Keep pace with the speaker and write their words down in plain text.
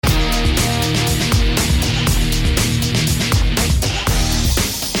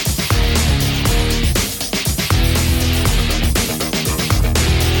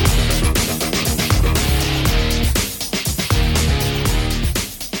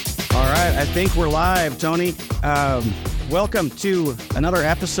I think we're live, Tony. Welcome to another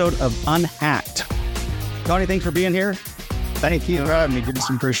episode of Unhacked. Tony, thanks for being here. Thank you for having me. Just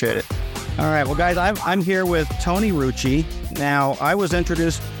appreciate it. All right. Well, guys, I'm here with Tony Rucci. Now, I was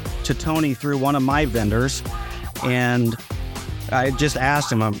introduced to Tony through one of my vendors, and I just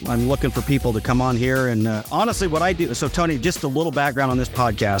asked him, I'm looking for people to come on here. And honestly, what I do, so Tony, just a little background on this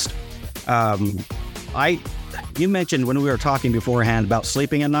podcast. You mentioned when we were talking beforehand about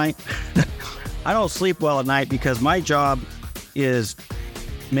sleeping at night. I don't sleep well at night because my job is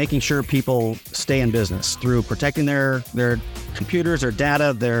making sure people stay in business through protecting their computers, their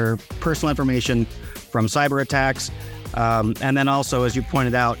data, their personal information from cyber attacks. And then also, as you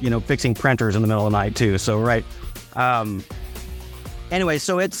pointed out, fixing printers in the middle of the night too. So, right. Anyway,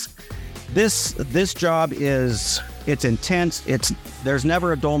 so this job it's intense. There's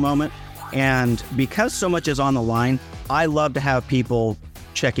never a dull moment. And because so much is on the line, I love to have people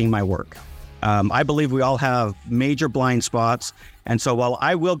checking my work. I believe we all have major blind spots. And so while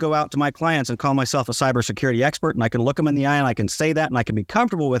I will go out to my clients and call myself a cybersecurity expert, and I can look them in the eye and I can say that and I can be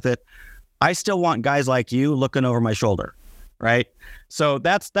comfortable with it, I still want guys like you looking over my shoulder, right? So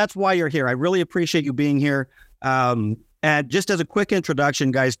that's why you're here. I really appreciate you being here. And just as a quick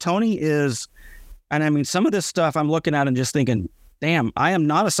introduction, guys, Tony is, and I mean, some of this stuff I'm looking at and just thinking, damn, I am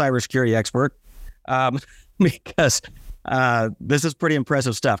not a cybersecurity expert because this is pretty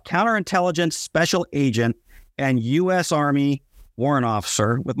impressive stuff. Counterintelligence special agent and U.S. Army warrant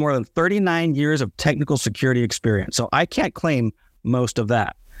officer with more than 39 years of technical security experience. So I can't claim most of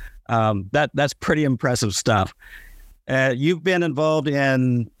that. That's pretty impressive stuff. You've been involved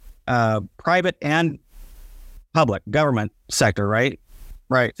in private and public government sector, right?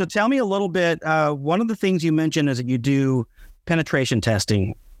 Right. So tell me a little bit. One of the things you mentioned is that you do penetration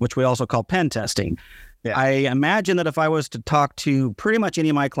testing, which we also call pen testing. Yeah. I imagine that if I was to talk to pretty much any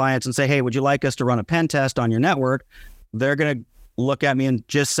of my clients and say, hey, would you like us to run a pen test on your network? They're going to look at me and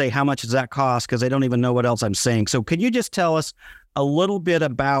just say, how much does that cost? Because they don't even know what else I'm saying. So could you just tell us a little bit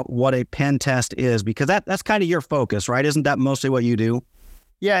about what a pen test is? Because that's kind of your focus, right? Isn't that mostly what you do?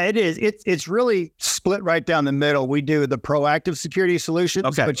 Yeah, it is. It's really split right down the middle. We do the proactive security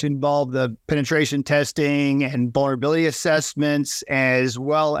solutions, which involve the penetration testing and vulnerability assessments, as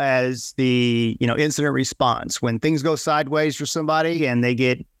well as the incident response. When things go sideways for somebody and they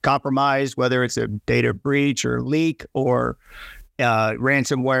get compromised, whether it's a data breach or leak or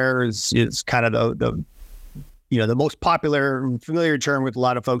ransomware is kind of the most popular and familiar term with a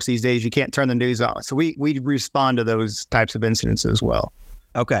lot of folks these days. You can't turn the news on. So we respond to those types of incidents as well.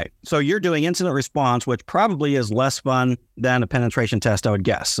 Okay. So you're doing incident response, which probably is less fun than a penetration test, I would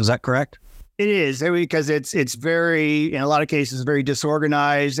guess. Is that correct? It is, because it's very, in a lot of cases, very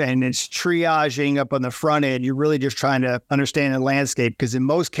disorganized, and it's triaging up on the front end. You're really just trying to understand the landscape, because in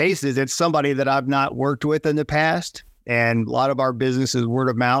most cases, it's somebody that I've not worked with in the past. And a lot of our business is word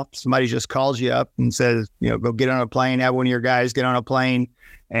of mouth. Somebody just calls you up and says, go get on a plane, have one of your guys get on a plane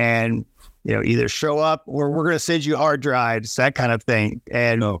and either show up or we're going to send you hard drives, that kind of thing.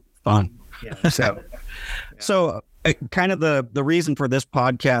 And fun. Yeah, so kind of the reason for this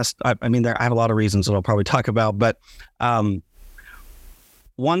podcast, I mean, I have a lot of reasons that I'll probably talk about, but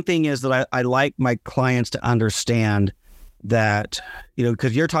one thing is that I like my clients to understand that,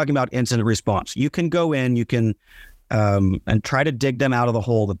 because you're talking about incident response. You can go in, you can and try to dig them out of the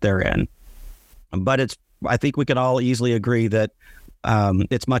hole that they're in. But I think we can all easily agree that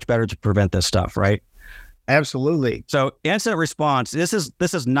it's much better to prevent this stuff, right? Absolutely. So incident response, this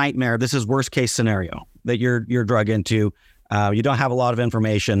is nightmare. This is worst case scenario that you're drug into. You don't have a lot of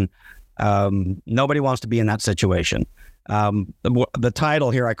information. Nobody wants to be in that situation. The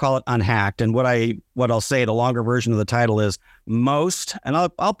title here, I call it Unhacked. And what I'll say, the longer version of the title is most, and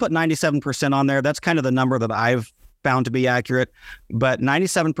I'll put 97% on there. That's kind of the number that I've found to be accurate. But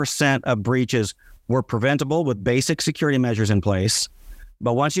 97% of breaches were preventable with basic security measures in place.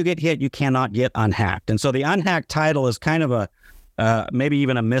 But once you get hit, you cannot get unhacked. And so the Unhacked title is kind of maybe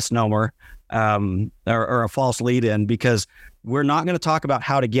even a misnomer or a false lead-in, because we're not going to talk about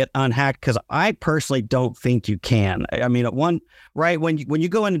how to get unhacked, because I personally don't think you can. I mean, when you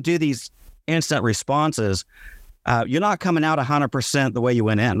go in and do these incident responses, you're not coming out 100% the way you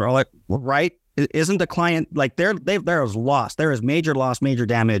went in, right? Isn't the client there is loss? There is major loss, major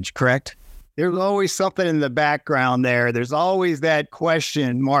damage, correct? There's always something in the background there. There's always that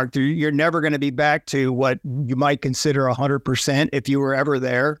question mark. You're never going to be back to what you might consider 100% if you were ever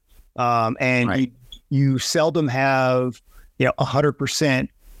there. And right. you seldom have 100%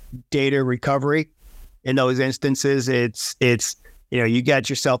 data recovery. In those instances, it's you got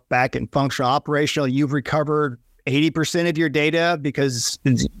yourself back in functional operational. You've recovered 80% of your data because,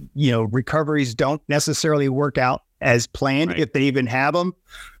 recoveries don't necessarily work out as planned, if they even have them,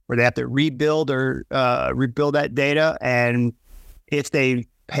 or they have to rebuild that data. And if they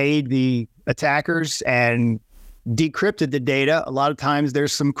paid the attackers and decrypted the data, a lot of times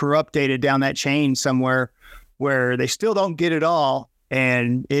there's some corrupt data down that chain somewhere where they still don't get it all.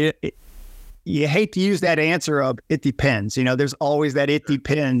 And you hate to use that answer of it depends. There's always that it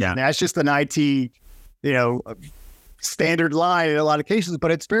depends. Yeah. And that's just an IT, standard line in a lot of cases,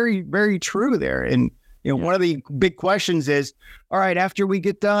 but it's very, very true there. And one of the big questions is, all right, after we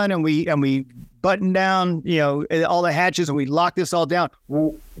get done and we button down, all the hatches and we lock this all down.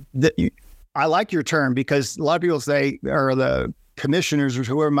 I like your term because a lot of people say, or the commissioners or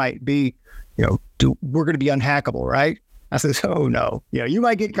whoever might be, we're going to be unhackable, right? I says, oh no, you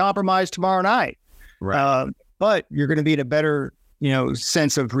might get compromised tomorrow night, right? But you're going to be in a better,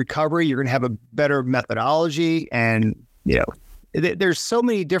 sense of recovery. You're going to have a better methodology, and there's so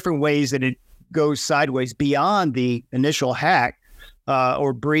many different ways that it goes sideways beyond the initial hack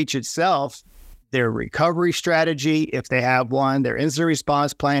or breach itself. Their recovery strategy, if they have one, their incident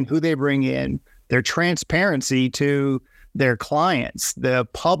response plan, who they bring in, their transparency to their clients, the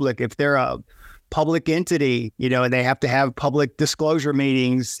public, if they're a public entity, and they have to have public disclosure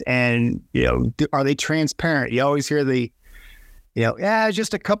meetings, and, are they transparent? You always hear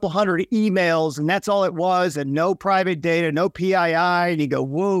just a couple hundred emails and that's all it was, and no private data, no PII. And you go,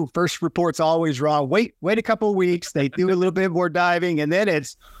 whoa, first report's always wrong. Wait a couple of weeks. They do a little bit more diving, and then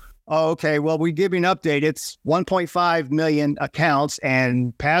it's, okay, well, we give you an update. It's 1.5 million accounts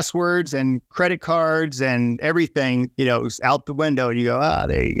and passwords and credit cards and everything, is out the window. And you go,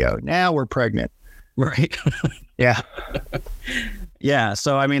 there you go. Now we're pregnant. Right. Yeah. Yeah.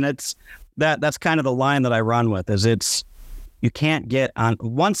 So, I mean, that's kind of the line that I run with is you can't get on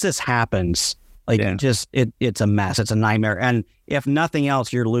once this happens, it's a mess. It's a nightmare. And if nothing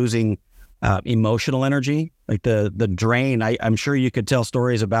else, you're losing emotional energy, like the drain. I'm sure you could tell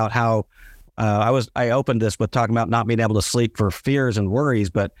stories about how I opened this with talking about not being able to sleep for fears and worries,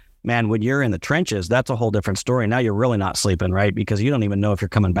 but man, when you're in the trenches, that's a whole different story. Now you're really not sleeping, right? Because you don't even know if you're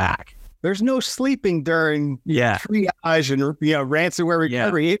coming back. There's no sleeping during triage and ransomware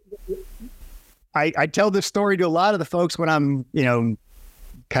recovery. Yeah. I tell this story to a lot of the folks when I'm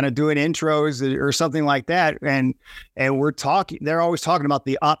kind of doing intros or something like that, and we're talking. They're always talking about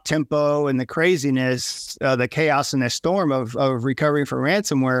the op tempo and the craziness, the chaos and the storm of recovering from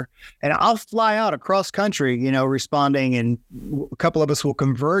ransomware. And I'll fly out across country, responding, and a couple of us will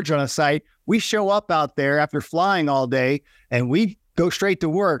converge on a site. We show up out there after flying all day, and we go straight to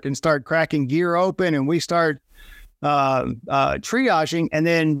work and start cracking gear open, and we start triaging, and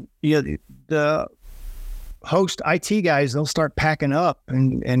then the host IT guys, they'll start packing up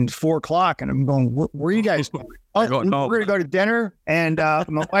and 4:00, and I'm going, where are you guys going? We're gonna go to dinner, and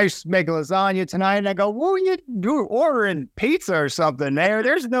my wife's making lasagna tonight, and I go, you're ordering pizza or something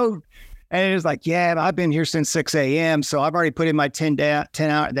there's no. And it's like, yeah, I've been here since 6 a.m., so I've already put in my 10 hours.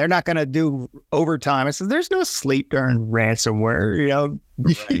 They're not going to do overtime. I said, there's no sleep during ransomware.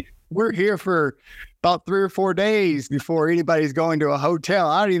 Right. We're here for about 3 or 4 days before anybody's going to a hotel.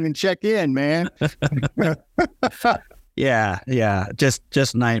 I don't even check in, man. Yeah.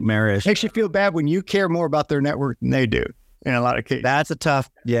 Just nightmarish. Makes you feel bad when you care more about their network than they do. In a lot of cases. That's a tough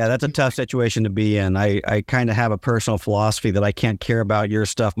situation to be in. I kind of have a personal philosophy that I can't care about your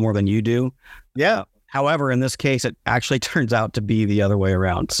stuff more than you do. Yeah. However, in this case, it actually turns out to be the other way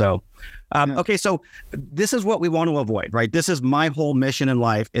around. So, okay, so this is what we want to avoid, right? This is my whole mission in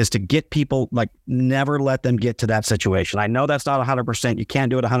life, is to get people, never let them get to that situation. I know that's not 100%. You can't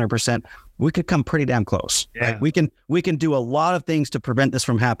do it 100%. We could come pretty damn close. Yeah. Right? We can do a lot of things to prevent this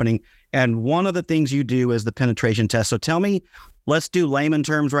from happening. And one of the things you do is the penetration test. So tell me, let's do layman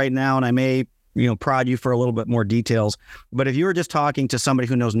terms right now, and I may prod you for a little bit more details. But if you were just talking to somebody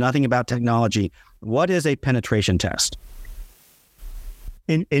who knows nothing about technology, what is a penetration test?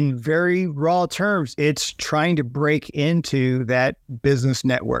 In very raw terms, it's trying to break into that business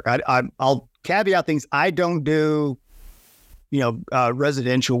network. I'll caveat things. I don't do,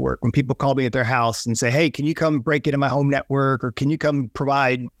 residential work. When people call me at their house and say, hey, can you come break into my home network, or can you come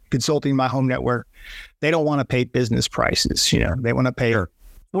provide consulting in my home network? They don't want to pay business prices. They want to pay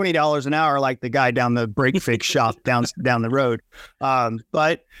 $20 an hour, like the guy down the break fix shop down the road.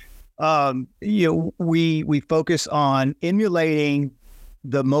 But we focus on emulating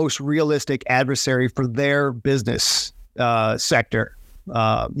the most realistic adversary for their business sector.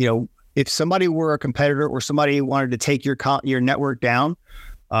 If somebody were a competitor or somebody wanted to take your network down,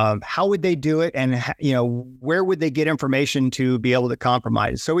 How would they do it? And, where would they get information to be able to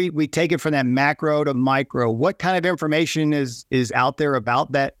compromise? So we take it from that macro to micro. What kind of information is out there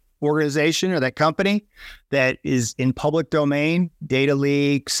about that organization or that company that is in public domain, data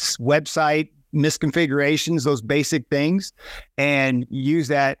leaks, website misconfigurations, those basic things, and use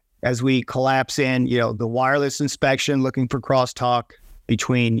that as we collapse in, the wireless inspection, looking for crosstalk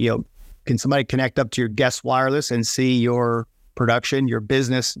between, can somebody connect up to your guest wireless and see your production, your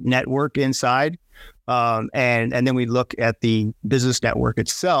business network inside? And then we look at the business network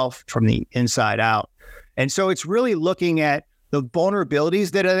itself from the inside out. And so it's really looking at the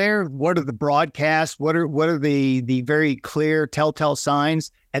vulnerabilities that are there. What are the broadcasts? What are the very clear telltale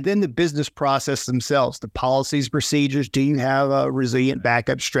signs? And then the business process themselves, the policies, procedures. Do you have a resilient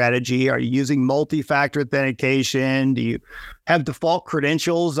backup strategy? Are you using multi-factor authentication? Do you have default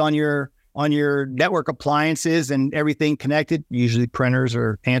credentials on your network appliances and everything connected? Usually printers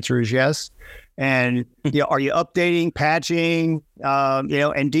or answer is yes. And are you updating, patching?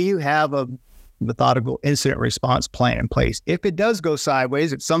 And do you have a methodical incident response plan in place? If it does go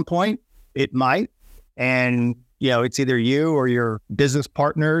sideways at some point, it might, and it's either you or your business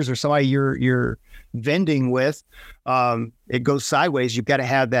partners or somebody you're vending with. It goes sideways. You've got to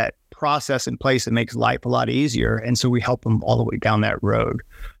have that process in place that makes life a lot easier, and so we help them all the way down that road.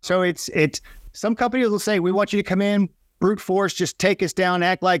 So it's some companies will say, we want you to come in, brute force, just take us down,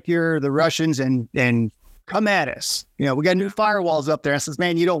 act like you're the Russians, and come at us. We got new firewalls up there. I says,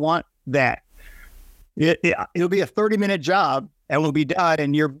 man, you don't want that. It'll be a 30-minute job and we'll be done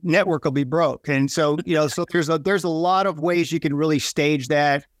and your network will be broke. And so, so there's a lot of ways you can really stage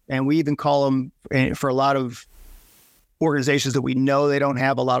that. And we even call them, for a lot of organizations that we know they don't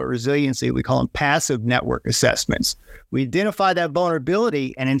have a lot of resiliency, we call them passive network assessments. We identify that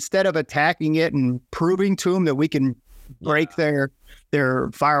vulnerability, and instead of attacking it and proving to them that we can break their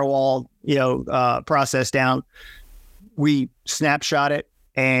firewall, process down, we snapshot it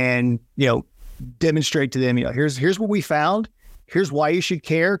and, demonstrate to them, here's what we found. Here's why you should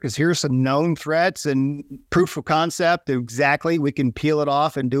care, because here's some known threats and proof of concept. Exactly. We can peel it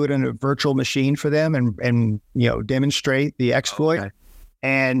off and do it in a virtual machine for them and demonstrate the exploit. Okay.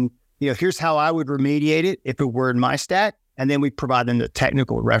 And, here's how I would remediate it if it were in my stack. And then we provide them the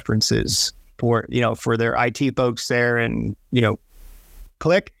technical references for their IT folks there. And,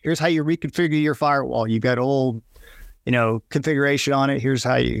 click, here's how you reconfigure your firewall. You got old, configuration on it. Here's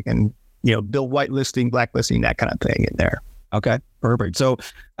how you can build whitelisting, blacklisting, that kind of thing in there. Okay, perfect. So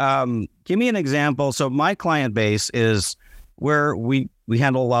give me an example. So my client base is where we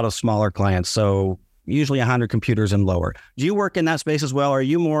handle a lot of smaller clients. So usually 100 computers and lower. Do you work in that space as well? Or are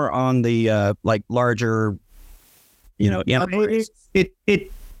you more on the larger,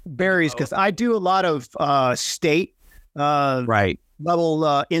 It varies, because I do a lot of state right.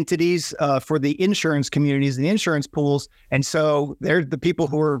 level entities for the insurance communities and the insurance pools. And so they're the people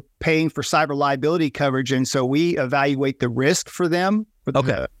who are paying for cyber liability coverage. And so we evaluate the risk for them for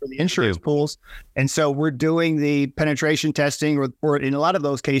the insurance pools. And so we're doing the penetration testing or in a lot of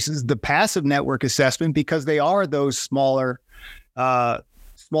those cases, the passive network assessment, because they are those small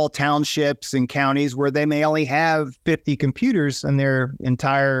townships and counties where they may only have 50 computers in their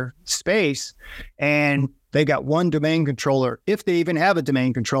entire space. And they got one domain controller, if they even have a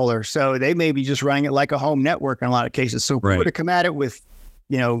domain controller. So they may be just running it like a home network in a lot of cases. So if we were to come at it with,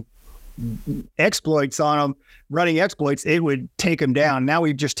 exploits on them, running exploits, it would take them down. Now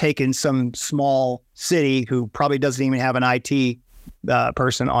we've just taken some small city who probably doesn't even have an IT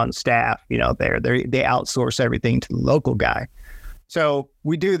person on staff. They outsource everything to the local guy. So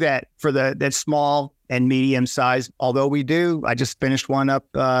we do that for that small and medium size. Although I just finished one up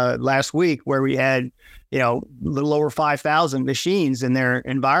last week where we had, a little over 5,000 machines in their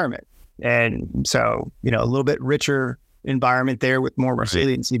environment. And so, a little bit richer environment there with more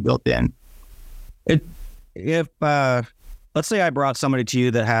resiliency built in. If let's say I brought somebody to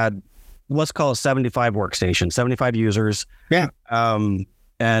you that had what's called a 75 workstation, 75 users. Yeah. And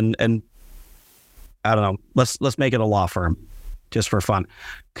I don't know, let's make it a law firm just for fun.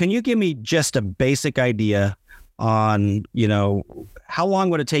 Can you give me just a basic idea on, how long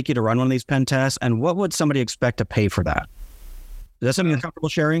would it take you to run one of these pen tests, and what would somebody expect to pay for that? Is that something you're comfortable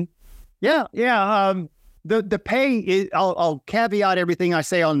sharing? Yeah. The pay is, I'll caveat everything I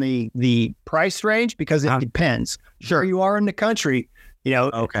say on the price range, because it depends. Sure. Where you are in the country, in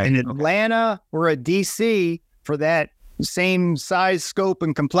Atlanta or a DC, for that same size, scope,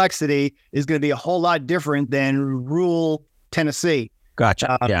 and complexity is going to be a whole lot different than rural Tennessee.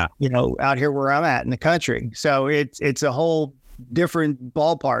 Gotcha. Out here where I'm at in the country. So it's a whole different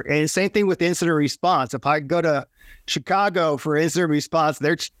ballpark. And same thing with incident response. If I go to Chicago for incident response,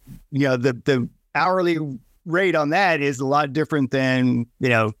 there's, the hourly rate on that is a lot different than,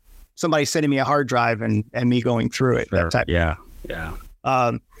 somebody sending me a hard drive and me going through it. Sure. That type. Yeah.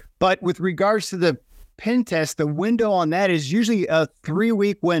 But with regards to the pen test, the window on that is usually a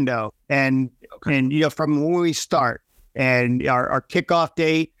 3-week window. And from when we start and our kickoff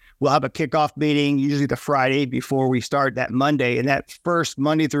date, we'll have a kickoff meeting, usually the Friday before we start that Monday. And that first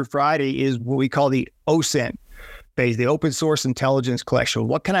Monday through Friday is what we call the OSINT phase, the open source intelligence collection.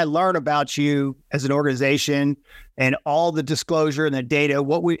 What can I learn about you as an organization and all the disclosure and the data?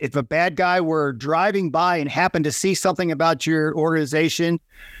 If a bad guy were driving by and happened to see something about your organization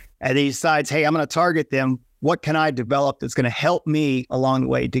and he decides, hey, I'm going to target them, what can I develop that's going to help me along the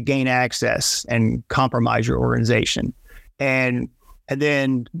way to gain access and compromise your organization? And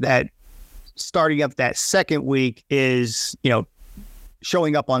then that starting up that second week is,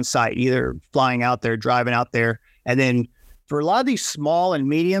 showing up on site, either flying out there, driving out there. And then for a lot of these small and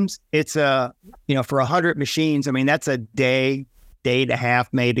mediums, it's for 100 machines, that's a day and a half,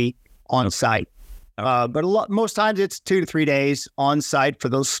 maybe on site. But most times it's 2 to 3 days on site for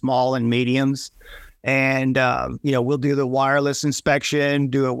those small and mediums. And, we'll do the wireless inspection,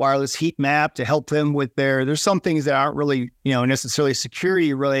 do a wireless heat map to help them with there's some things that aren't really, necessarily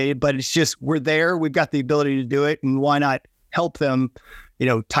security related, but it's just, we're there, we've got the ability to do it. And why not help them,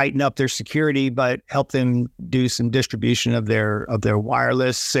 tighten up their security, but help them do some distribution of their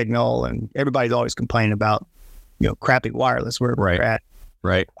wireless signal. And everybody's always complaining about, crappy wireless where we're at.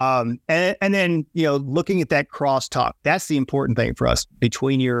 Right. And then, looking at that crosstalk, that's the important thing for us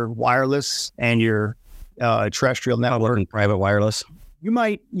between your wireless and your terrestrial network. And private wireless. You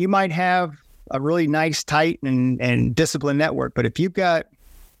might have a really nice, tight and disciplined network, but if you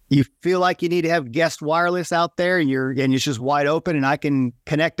feel like you need to have guest wireless out there and it's just wide open and I can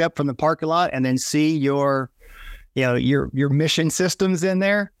connect up from the parking lot and then see your mission systems in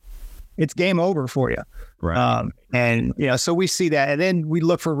there, it's game over for you. Right. So we see that, and then we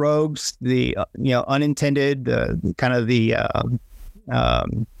look for rogues, the unintended,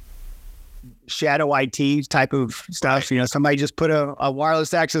 shadow IT type of stuff. Somebody just put a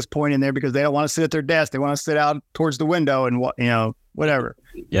wireless access point in there because they don't want to sit at their desk; they want to sit out towards the window and whatever.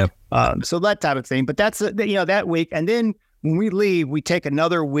 Yep. So that type of thing. But that's that week, and then when we leave, we take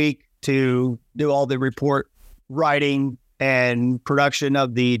another week to do all the report writing and production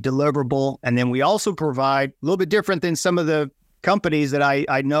of the deliverable. And then we also provide, a little bit different than some of the companies that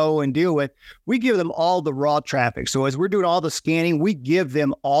I know and deal with, we give them all the raw traffic. So as we're doing all the scanning, we give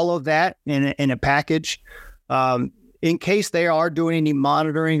them all of that in a package. In case they are doing any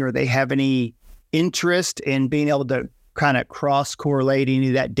monitoring or they have any interest in being able to kind of cross-correlate any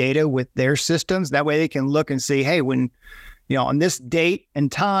of that data with their systems, that way they can look and see, hey, when on this date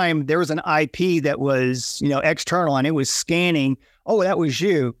and time, there was an IP that was, external and it was scanning. Oh, that was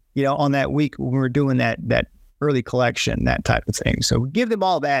you, on that week when we were doing that early collection, that type of thing. So we give them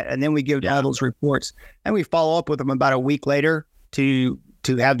all that, and then we give all those reports, and we follow up with them about a week later to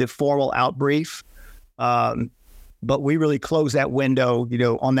have the formal out brief. But we really close that window,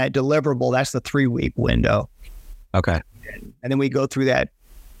 on that deliverable. That's the 3-week window. Okay. And then we go through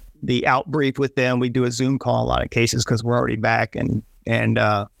the out brief with them. We do a Zoom call in a lot of cases because we're already back and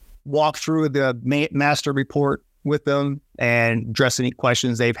walk through the master report with them and address any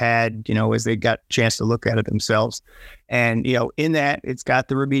questions they've had, as they got a chance to look at it themselves. And, in that, it's got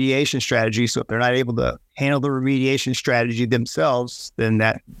the remediation strategy. So if they're not able to handle the remediation strategy themselves, then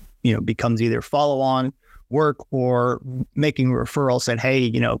that, becomes either follow-on work or making a referral, saying,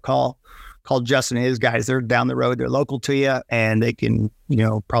 hey, call Justin and his guys. They're down the road. They're local to you, and they can,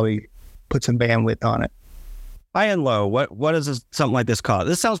 probably put some bandwidth on it. High and low. What does something like this cost?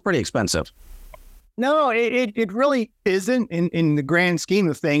 This sounds pretty expensive. No, it really isn't in the grand scheme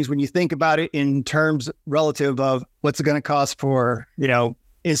of things when you think about it in terms relative of what's it going to cost for,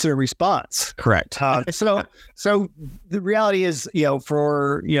 incident response. Correct. So the reality is,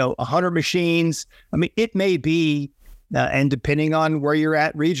 for, 100 machines, it may be, and depending on where you're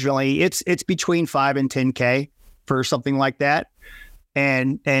at regionally, it's between 5 and 10K for something like that.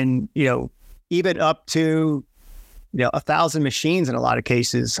 And even up to, 1,000 machines in a lot of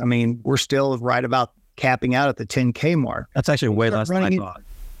cases. We're still right about capping out at the 10K mark. That's actually way less than I thought.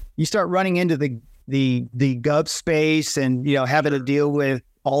 You start running into the gov space and, having to deal with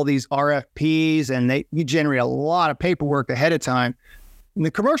all these RFPs, and you generate a lot of paperwork ahead of time. In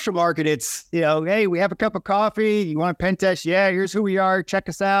the commercial market, it's, hey, we have a cup of coffee. You want a pen test? Yeah, here's who we are. Check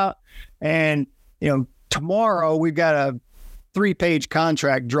us out. And, tomorrow we've got 3-page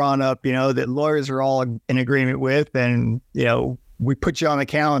contract drawn up, that lawyers are all in agreement with, and we put you on the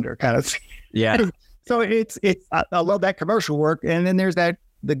calendar kind of thing. Yeah. So it's I love that commercial work, and then there's the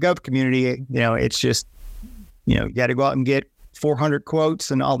gov community. It's just you got to go out and get 400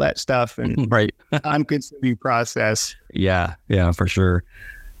 quotes and all that stuff, and right. time-consuming process. Yeah, for sure.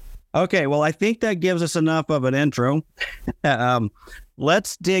 Okay, well, I think that gives us enough of an intro.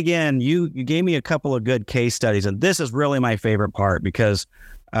 Let's dig in. You gave me a couple of good case studies, and this is really my favorite part because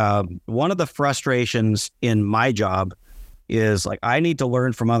one of the frustrations in my job is like I need to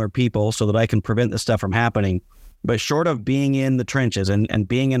learn from other people so that I can prevent this stuff from happening. But short of being in the trenches and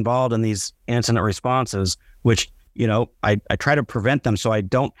being involved in these incident responses, which, I try to prevent them so I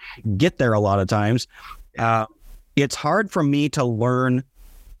don't get there a lot of times, it's hard for me to learn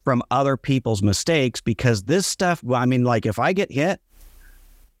from other people's mistakes because this stuff, if I get hit,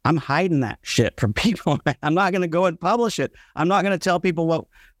 I'm hiding that shit from people. I'm not going to go and publish it. I'm not going to tell people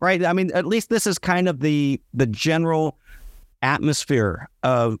right? At least this is kind of the general atmosphere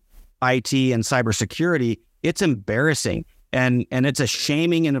of IT and cybersecurity. It's embarrassing and it's a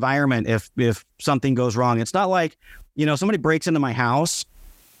shaming environment if something goes wrong. It's not like, somebody breaks into my house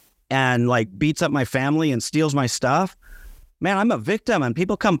and beats up my family and steals my stuff. Man, I'm a victim and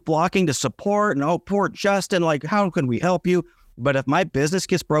people come flocking to support and, oh, poor Justin, how can we help you? But if my business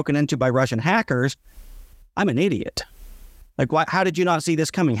gets broken into by Russian hackers, I'm an idiot. How did you not see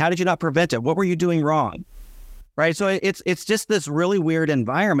this coming? How did you not prevent it? What were you doing wrong? Right. So it's just this really weird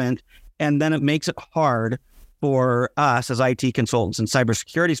environment. And then it makes it hard for us as IT consultants and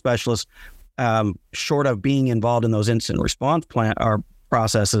cybersecurity specialists, short of being involved in those incident response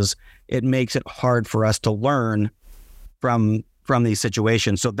processes, it makes it hard for us to learn from these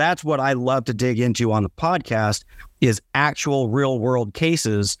situations. So that's what I love to dig into on the podcast is actual real world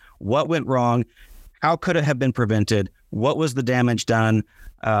cases. What went wrong? How could it have been prevented? What was the damage done?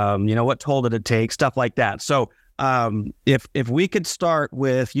 What toll did it take? Stuff like that. So if we could start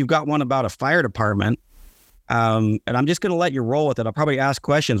with, you've got one about a fire department, and I'm just going to let you roll with it. I'll probably ask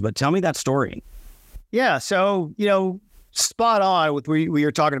questions, but tell me that story. Yeah. So, spot on with what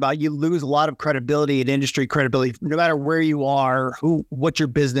you're talking about. You lose a lot of credibility and industry credibility, no matter where you are, what your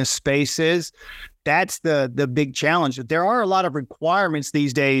business space is. That's the big challenge. There are a lot of requirements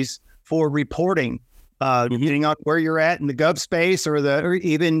these days for reporting, depending on where you're at in the gov space or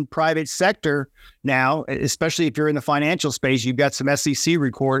even private sector now, especially if you're in the financial space, you've got some SEC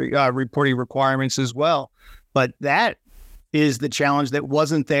reporting requirements as well. But that is the challenge that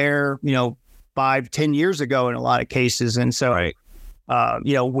wasn't there, 5-10 years ago in a lot of cases. And so, right.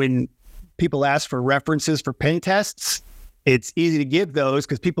 When people ask for references for pen tests, it's easy to give those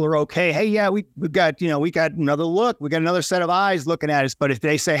because people are okay. Hey, yeah, we've got, we got another look. We got another set of eyes looking at us. But if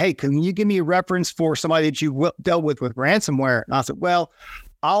they say, hey, can you give me a reference for somebody that you dealt with ransomware? And I said, well,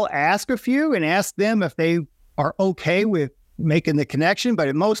 I'll ask a few and ask them if they are okay with making the connection. But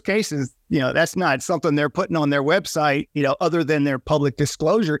in most cases, that's not something they're putting on their website, other than their public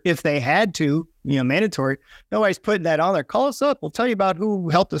disclosure. If they had to, mandatory, nobody's putting that on there. Call us up. We'll tell you about who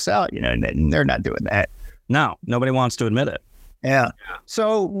helped us out, and they're not doing that. No, nobody wants to admit it. Yeah.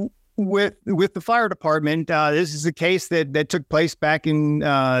 So with the fire department, this is a case that took place back in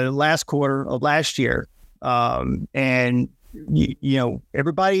last quarter of last year. And,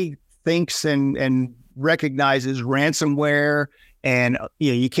 everybody thinks and recognizes ransomware, and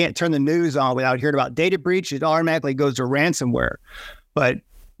you can't turn the news on without hearing about data breach. It automatically goes to ransomware. But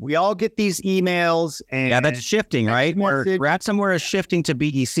we all get these emails, and that's shifting, right? Ransomware is shifting to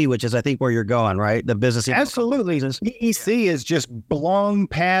BEC, which is, I think, where you're going, right? The business. Absolutely. BEC is just blown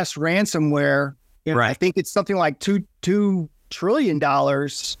past ransomware. Right. I think it's something like $2 trillion, or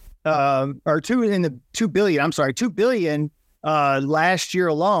 $2 billion last year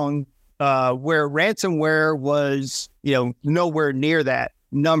alone, where ransomware was, nowhere near that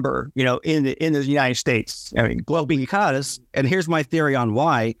number, in the United States. Well, because, and here's my theory on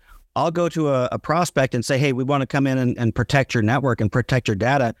why. I'll go to a prospect and say, hey, we want to come in and protect your network and protect your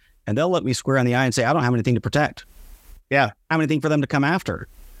data. And they'll look me square in the eye and say, I don't have anything to protect. Yeah. I don't have anything for them to come after.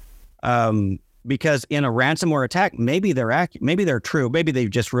 Because in a ransomware attack, maybe they're true. Maybe they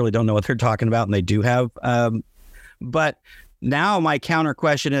just really don't know what they're talking about, and they do have. But now my counter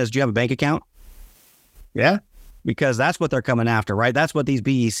question is, do you have a bank account? Yeah. Because that's what they're coming after, right? That's what these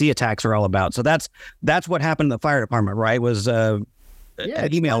BEC attacks are all about. So that's what happened in the fire department, right? Was email.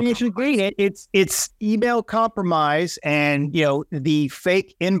 It's email compromise, and the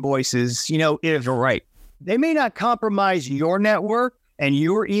fake invoices. If you're right, they may not compromise your network, and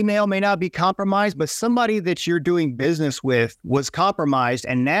your email may not be compromised, but somebody that you're doing business with was compromised,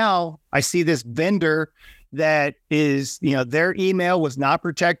 and now I see this vendor that is, their email was not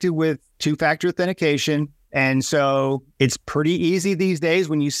protected with two-factor authentication. And so it's pretty easy these days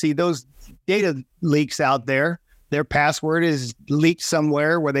when you see those data leaks out there. Their password is leaked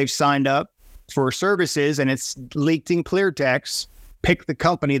somewhere where they've signed up for services and it's leaked in clear text. Pick the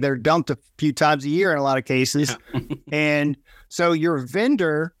company. They're dumped a few times a year in a lot of cases. And so your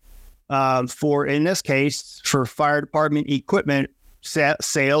vendor in this case, for fire department equipment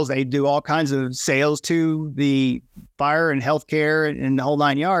sales, they do all kinds of sales to the fire and healthcare and the whole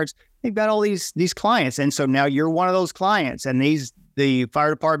 9 yards. They've got all these clients. And so now you're one of those clients. And the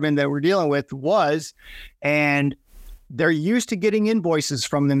fire department that we're dealing with and they're used to getting invoices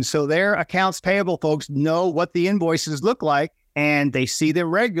from them. So their accounts payable folks know what the invoices look like and they see them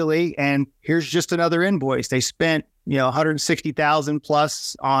regularly. And here's just another invoice. They spent, $160,000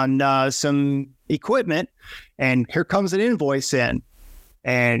 plus on some equipment. And here comes an invoice in.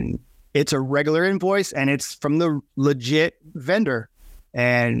 And it's a regular invoice and it's from the legit vendor.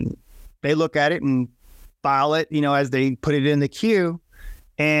 And they look at it and file it, as they put it in the queue.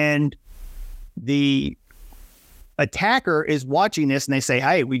 And the attacker is watching this and they say,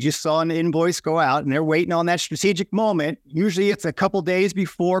 hey, we just saw an invoice go out, and they're waiting on that strategic moment. Usually it's a couple days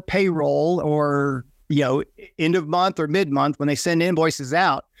before payroll or, end of month or mid-month when they send invoices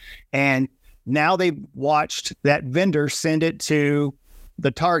out. And now they've watched that vendor send it to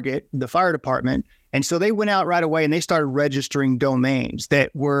the target, the fire department. And so they went out right away and they started registering domains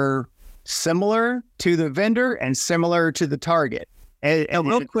that were similar to the vendor and similar to the target. And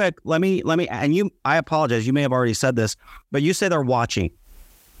real quick, let me, I apologize. You may have already said this, but you say they're watching.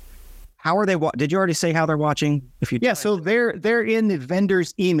 How are they? Did you already say how they're watching? So they're in the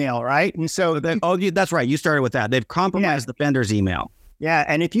vendor's email, right? And so that's right. You started with that. They've compromised the vendor's email. Yeah,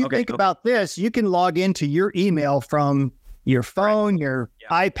 and if you think about this, you can log into your email from your phone, your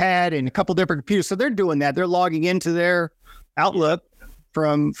iPad, and a couple different computers. So they're doing that. They're logging into their Outlook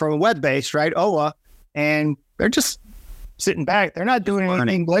from a web-based, right? OA, and they're just sitting back. They're not doing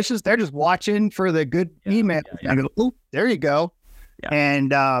anything malicious. They're just watching for the good email. I go, oh, there you go.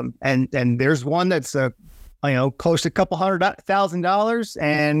 Yeah. And there's one that's close to a couple $100,000,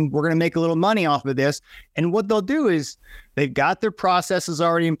 and we're going to make a little money off of this. And what they'll do is they've got their processes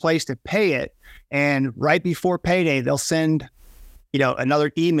already in place to pay it. And right before payday, they'll send,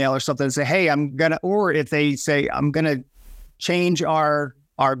 another email or something and say, hey, or if they say, I'm going to change our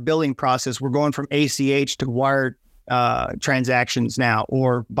billing process. We're going from ACH to wire transactions now,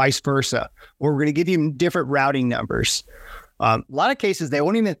 or vice versa, or we're going to give you different routing numbers. A lot of cases, they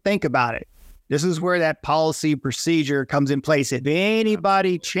won't even think about it. This is where that policy procedure comes in place. If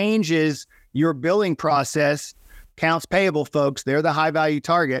anybody changes your billing process, accounts payable folks, they're the high value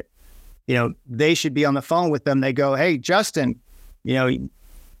target. They should be on the phone with them. They go, hey, Justin, you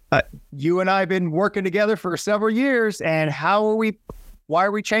and I have been working together for several years, and why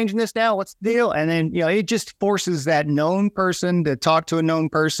are we changing this now? What's the deal? And then, it just forces that known person to talk to a known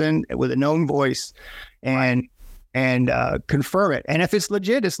person with a known voice and confirm it. And if it's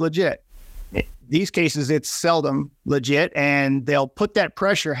legit, it's legit. In these cases, it's seldom legit, and they'll put that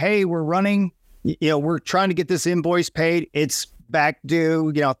pressure. Hey, we're we're trying to get this invoice paid. It's back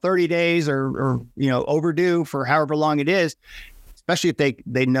due, 30 days or overdue for however long it is, especially if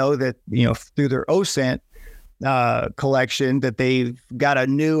they know that, through their OSINT collection that they've got a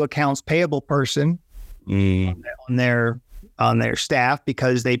new accounts payable person on their staff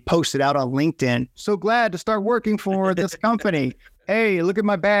because they posted out on LinkedIn. So glad to start working for this company. Hey, look at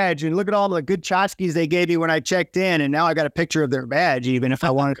my badge and look at all the good tchotchkes they gave me when I checked in. And now I got a picture of their badge, even if I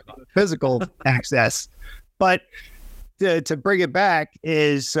wanted physical access. But to bring it back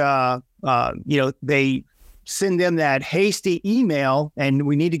is, they send them that hasty email and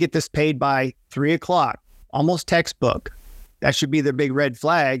we need to get this paid by 3:00, almost textbook. That should be the big red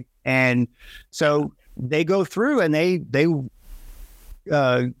flag. And so they go through and they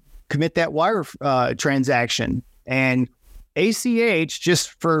commit that wire transaction. And ACH,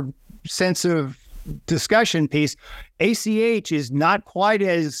 just for sense of discussion piece, ACH is not quite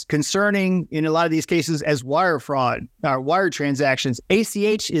as concerning in a lot of these cases as wire fraud or wire transactions.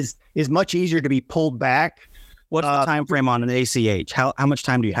 ACH is much easier to be pulled back. What's the time frame on an ACH? How much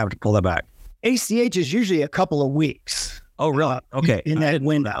time do you have to pull that back? ACH is usually a couple of weeks. Oh, really? Okay. In that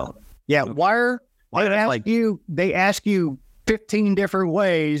window. Yeah. Wire, they ask you 15 different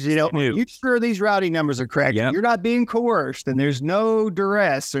ways, are you sure these routing numbers are correct? Yep. You're not being coerced and there's no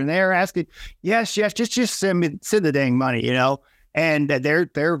duress, and they're asking, yes, just send the dang money, and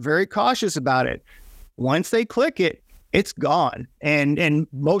they're very cautious about it. Once they click it, it's gone. And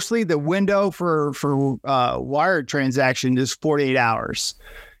mostly the window for wire transaction is 48 hours.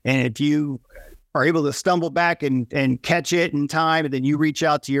 And if you are able to stumble back and catch it in time, and then you reach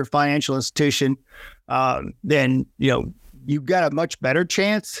out to your financial institution, then, you've got a much better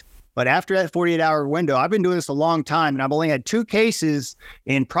chance. But after that 48-hour window, I've been doing this a long time, and I've only had 2 cases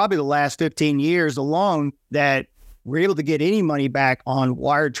in probably the last 15 years alone that were able to get any money back on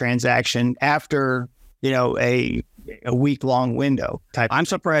wire transaction after, a week-long window type. I'm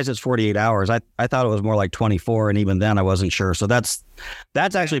surprised it's 48 hours. I thought it was more like 24, and even then I wasn't sure. So that's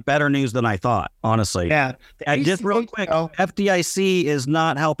actually better news than I thought, honestly. Yeah. And just real quick, FDIC is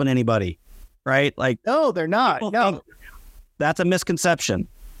not helping anybody, right? Like, no, they're not. No, that's a misconception.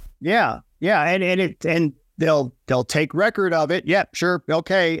 Yeah. And they'll take record of it. Yep, sure,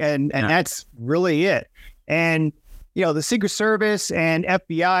 okay, and that's really it. And the Secret Service and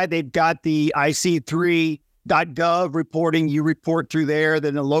FBI, they've got the IC3.gov reporting. You report through there,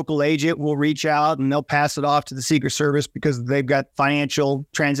 then the local agent will reach out and they'll pass it off to the Secret Service because they've got financial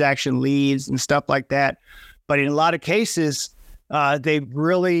transaction leads and stuff like that. But in a lot of cases, they've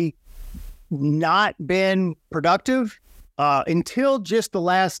really not been productive until just the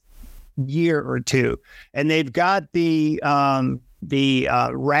last year or two. And they've got the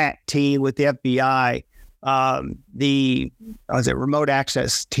RAT team with the FBI, remote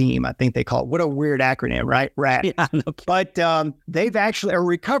access team, I think they call it. What a weird acronym, right? RAT. Yeah, no. But they've actually a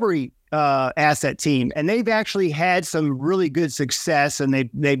recovery asset team, and they've actually had some really good success, and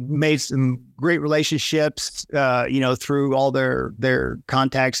they've made some great relationships, through all their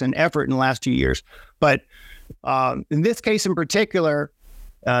contacts and effort in the last 2 years. But in this case in particular,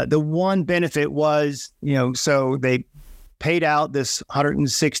 the one benefit was, so they paid out this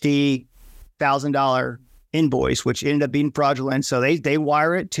 $160,000 invoice, which ended up being fraudulent. So they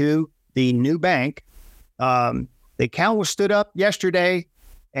wire it to the new bank. The account was stood up yesterday,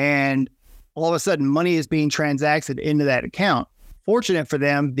 and all of a sudden money is being transacted into that account. Fortunate for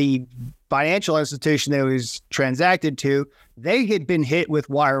them, the financial institution that was transacted to, they had been hit with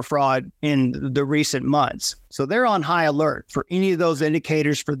wire fraud in the recent months. So they're on high alert for any of those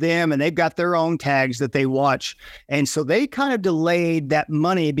indicators for them, and they've got their own tags that they watch. And so they kind of delayed that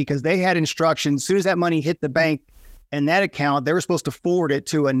money because they had instructions. As soon as that money hit the bank and that account, they were supposed to forward it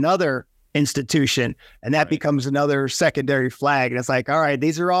to another institution, and that becomes another secondary flag. And it's like, all right,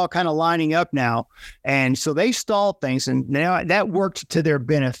 these are all kind of lining up now. And so they stalled things, and now that worked to their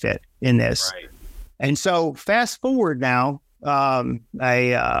benefit in this. Right. And so fast forward now,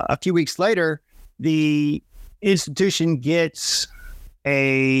 a few weeks later, the institution gets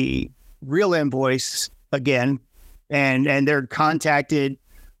a real invoice again, and they're contacted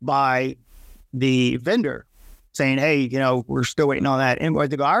by the vendor saying, hey, we're still waiting on that invoice.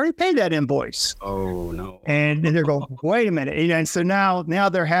 They go, I already paid that invoice. Oh, no. And they're going, wait a minute. And so now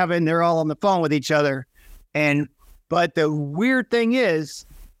they're all on the phone with each other. But the weird thing is,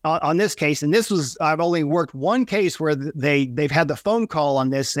 on this case, and I've only worked one case where they've had the phone call on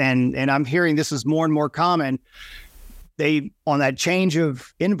this, and I'm hearing this is more and more common. On that change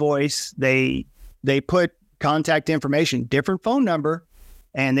of invoice, they put contact information, different phone number,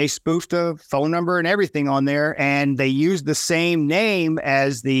 and they spoofed the phone number and everything on there, and they used the same name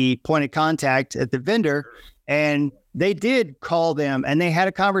as the point of contact at the vendor, and they did call them, and they had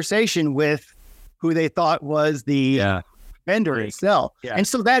a conversation with who they thought was the vendor itself. Yeah. And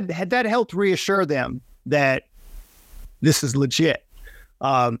so that helped reassure them that this is legit.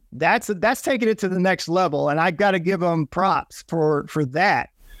 That's taking it to the next level, and I got to give them props for that.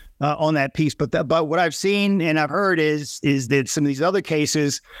 On that piece. But what I've seen and I've heard is that some of these other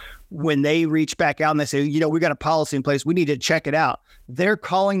cases, when they reach back out and they say, we got a policy in place, we need to check it out, they're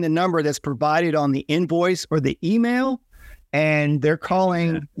calling the number that's provided on the invoice or the email, and they're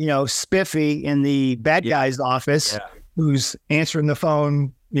calling, Spiffy in the bad guy's office, who's answering the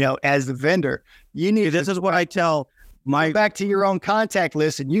phone, as the vendor. This is what I tell go back to your own contact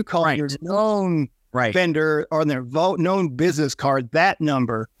list, and you call your known vendor on their known business card, that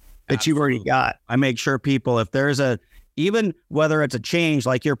number that you've already got. I make sure people, if there's even whether it's a change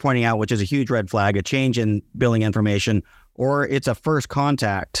like you're pointing out, which is a huge red flag, a change in billing information, or it's a first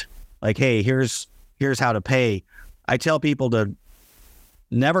contact, like, hey, here's how to pay. I tell people to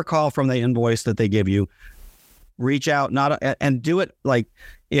never call from the invoice that they give you. Reach out, and do it like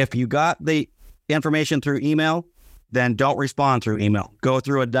if you got the information through email, then don't respond through email. Go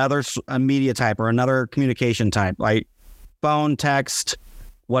through a media type or another communication type, like phone, text,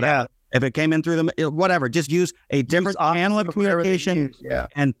 whatever. If it came in through whatever, just use a different channel of communication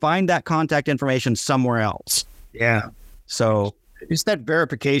and find that contact information somewhere else. Yeah. So it's that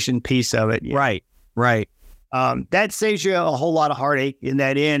verification piece of it. Yeah. Right. That saves you a whole lot of heartache in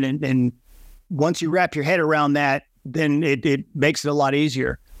that end. And once you wrap your head around that, then it makes it a lot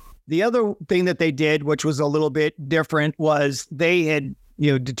easier. The other thing that they did, which was a little bit different, was they had,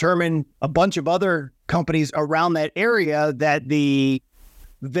 determined a bunch of other companies around that area that the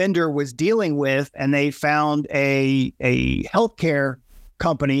vendor was dealing with, and they found a healthcare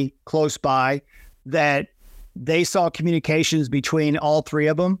company close by that they saw communications between all three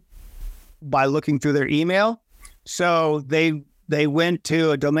of them by looking through their email. So they went to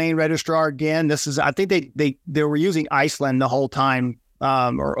a domain registrar again. I think they were using Iceland the whole time,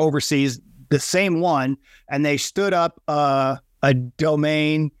 or overseas, the same one, and they stood up a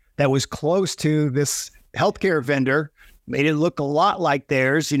domain that was close to this healthcare vendor, made it look a lot like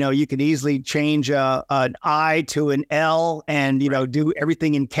theirs. You can easily change an I to an L and, do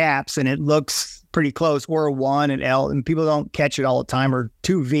everything in caps, and it looks pretty close, or a 1 and L, and people don't catch it all the time, or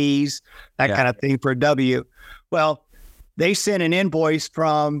 2 Vs, that kind of thing for a W. Well, they sent an invoice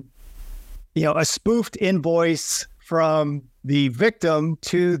from, a spoofed invoice from the victim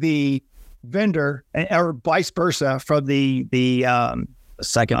to the vendor, or vice versa, from the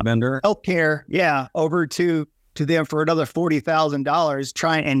second vendor healthcare, over to them for another $40,000,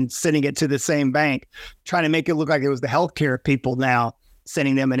 trying and sending it to the same bank, trying to make it look like it was the healthcare people now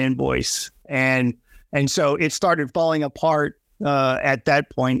sending them an invoice. And so it started falling apart at that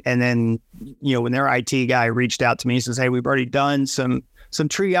point. And then, when their IT guy reached out to me, he says, "Hey, we've already done some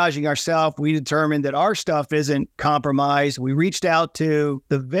triaging ourselves. We determined that our stuff isn't compromised. We reached out to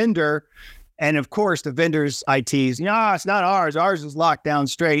the vendor, and of course the vendor's ITs, it's not ours. Ours is locked down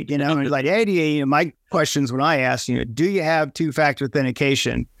straight, and it's like, hey, my questions when I asked, do you have 2-factor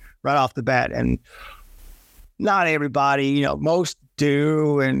authentication right off the bat? And not everybody, most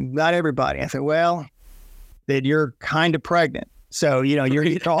do, and not everybody. I said, well, then you're kind of pregnant. So, you're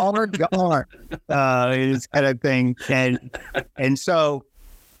either all or gone, is kind of thing. And so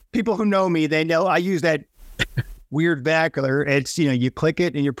people who know me, they know I use that weird vernacular. It's, you click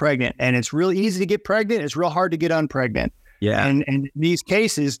it and you're pregnant, and it's really easy to get pregnant. It's real hard to get unpregnant. Yeah. And in these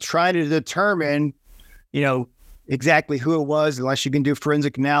cases, try to determine, exactly who it was, unless you can do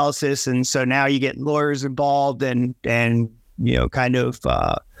forensic analysis. And so now you get lawyers involved and kind of,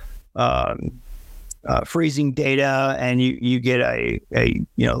 freezing data, and you get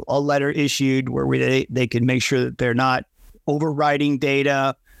a letter issued where they can make sure that they're not overwriting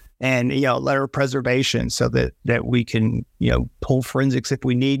data, and letter of preservation, so that we can pull forensics if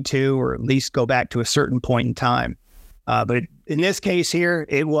we need to, or at least go back to a certain point in time. But in this case here,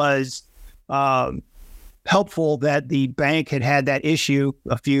 it was helpful that the bank had that issue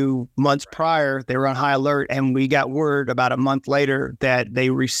a few months prior. They were on high alert, and we got word about a month later that they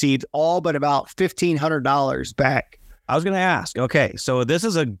received all but about $1,500 back. I was going to ask, okay, so this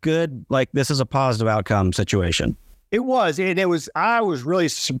is this is a positive outcome situation. It was, and I was really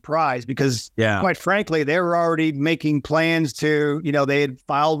surprised because, quite frankly, they were already making plans to, they had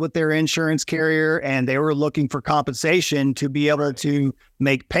filed with their insurance carrier, and they were looking for compensation to be able to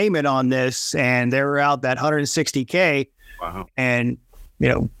make payment on this, and they were out that $160K. Wow. And,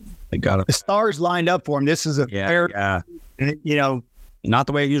 they got it. The stars lined up for them. This is a fair, not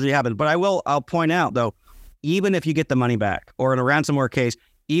the way it usually happens. But I'll point out, though, even if you get the money back, or in a ransomware case,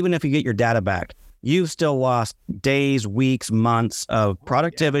 even if you get your data back, you've still lost days, weeks, months of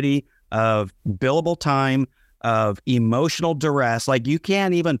productivity, of billable time, of emotional duress. Like, you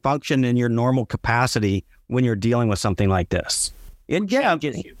can't even function in your normal capacity when you're dealing with something like this. And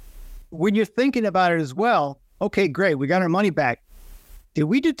when you're thinking about it as well, okay, great, we got our money back. Did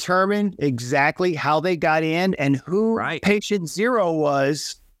we determine exactly how they got in and who patient zero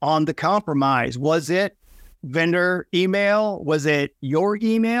was on the compromise? Was it vendor email? Was it your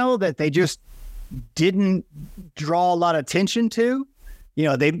email that they just didn't draw a lot of attention to?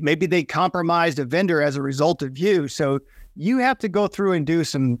 Maybe they compromised a vendor as a result of you. So you have to go through and do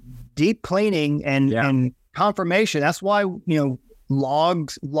some deep cleaning and confirmation. That's why,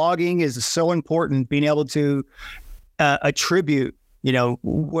 logging is so important, being able to attribute,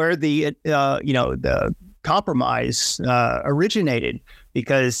 where the compromise originated.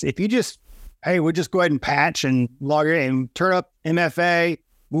 Because if you just, hey, we'll just go ahead and patch and log it and turn up MFA,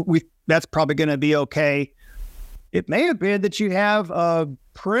 that's probably going to be okay. It may have been that you have a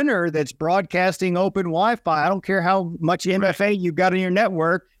printer that's broadcasting open Wi-Fi. I don't care how much MFA you've got on your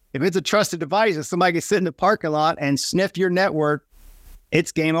network. If it's a trusted device, if somebody can sit in the parking lot and sniff your network,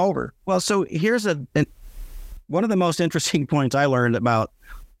 it's game over. Well, so here's one of the most interesting points I learned about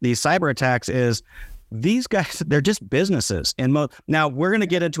these cyber attacks is these guys, they're just businesses. And now we're going to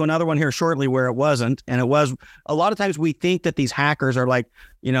get into another one here shortly where it wasn't. And it was, a lot of times we think that these hackers are like,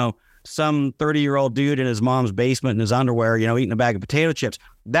 some 30-year-old dude in his mom's basement in his underwear, eating a bag of potato chips.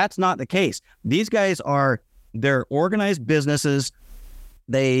 That's not the case. These guys they're organized businesses.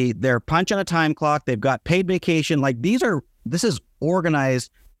 they're punching a time clock. They've got paid vacation. Like this is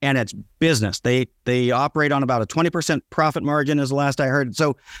organized and it's business. They operate on about a 20% profit margin is the last I heard.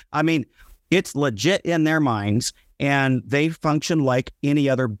 So, I mean, it's legit in their minds and they function like any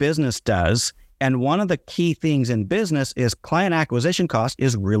other business does. And one of the key things in business is client acquisition cost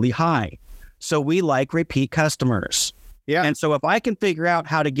is really high. So we like repeat customers. Yeah. And so if I can figure out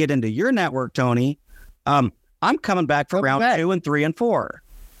how to get into your network, Tony, I'm coming back for round 2 and 3 and 4.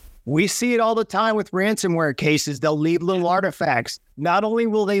 We see it all the time with ransomware cases. They'll leave little artifacts. Not only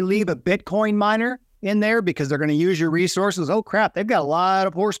will they leave a Bitcoin miner in there because they're going to use your resources. Oh, crap, they've got a lot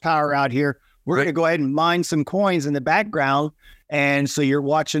of horsepower out here. We're going to go ahead and mine some coins in the background. And so you're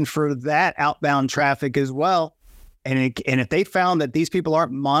watching for that outbound traffic as well. And if they found that these people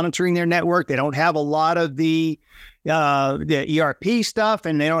aren't monitoring their network, they don't have a lot of the ERP stuff,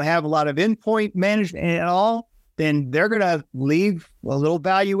 and they don't have a lot of endpoint management at all, then they're going to leave a little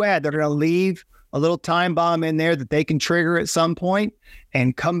value add. They're going to leave a little time bomb in there that they can trigger at some point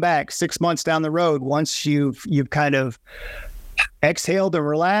and come back 6 months down the road. Once you've kind of exhaled and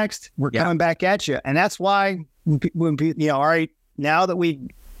relaxed, we're coming back at you. And that's why when all right, now that we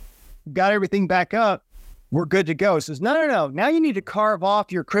got everything back up, we're good to go. It says, no. Now you need to carve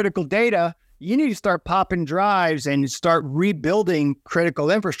off your critical data. You need to start popping drives and start rebuilding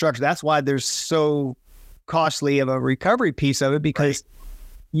critical infrastructure. That's why there's so costly of a recovery piece of it, because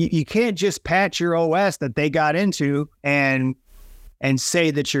you can't just patch your OS that they got into and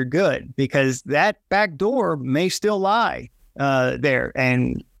say that you're good, because that back door may still lie there.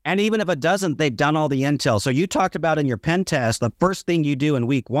 And even if it doesn't, they've done all the intel. So you talked about in your pen test, the first thing you do in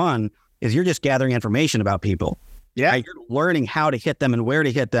week 1 is you're just gathering information about people. Yeah. Right? You're learning how to hit them and where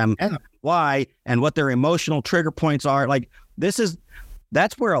to hit them, why, and what their emotional trigger points are. Like that's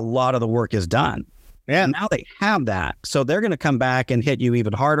where a lot of the work is done. Yeah. And now they have that. So they're going to come back and hit you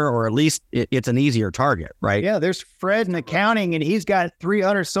even harder, or at least it's an easier target, right? Yeah. There's Fred in accounting, and he's got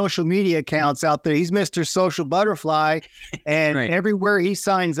 300 social media accounts out there. He's Mr. Social Butterfly. And everywhere he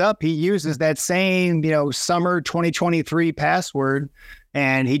signs up, he uses that same, summer 2023 password.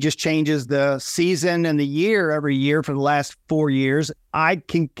 And he just changes the season and the year every year for the last 4 years. I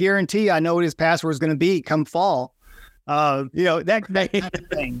can guarantee I know what his password is going to be come fall. That kind of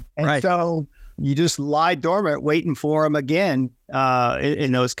thing. And so you just lie dormant waiting for him again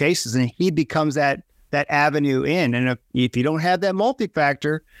in those cases. And he becomes that avenue in. And if you don't have that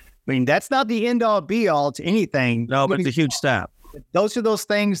multi-factor, I mean, that's not the end all be all to anything. No, but it's a huge step. Those are those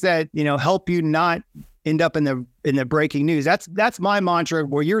things that, help you not end up in the breaking news. That's my mantra,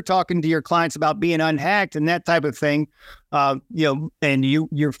 where you're talking to your clients about being unhacked and that type of thing, and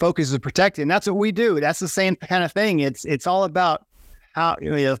your focus is protected. And that's what we do. That's the same kind of thing. It's all about how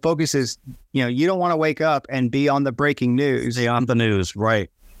the focus is, you don't want to wake up and be on the breaking news. Be on the news, right?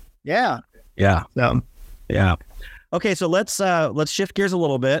 Yeah. Yeah. Yeah. Okay, so let's shift gears a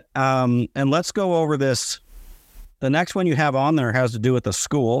little bit, and let's go over this. The next one you have on there has to do with the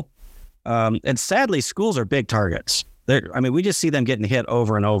school. And sadly, schools are big targets. We just see them getting hit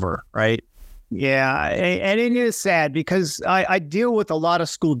over and over, right? Yeah, and it is sad because I deal with a lot of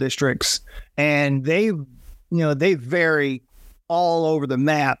school districts, and they vary all over the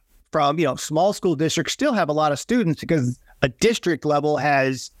map. From small school districts still have a lot of students because a district level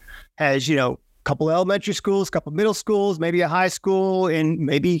has a couple elementary schools, a couple middle schools, maybe a high school, and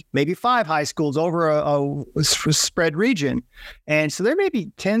maybe 5 high schools over a spread region. And so there may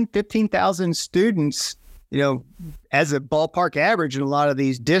be 10, 15,000 students, as a ballpark average in a lot of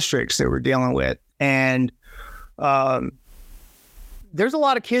these districts that we're dealing with. And there's a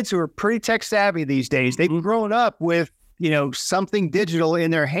lot of kids who are pretty tech savvy these days. They've grown up with, something digital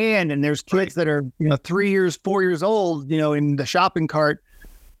in their hand. And there's kids that are, 3 years, 4 years old, in the shopping cart,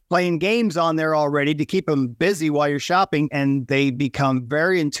 playing games on there already to keep them busy while you're shopping, and they become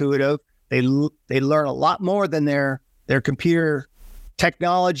very intuitive. They learn a lot more than their computer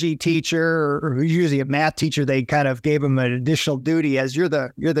technology teacher, or who's usually a math teacher. They kind of gave them an additional duty as you're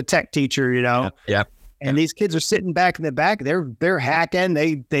the tech teacher, Yeah. And these kids are sitting back in the back. They're hacking.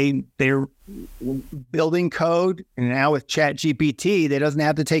 They're building code. And now with ChatGPT, they doesn't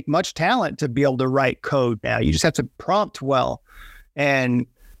have to take much talent to be able to write code. Now you just have to prompt well, and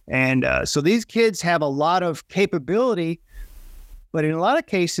so these kids have a lot of capability, but in a lot of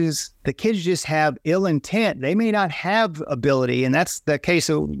cases, the kids just have ill intent. They may not have ability. And that's the case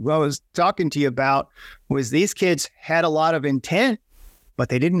of what I was talking to you about, was these kids had a lot of intent, but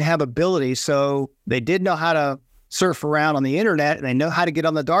they didn't have ability. So they did know how to surf around on the internet, and they know how to get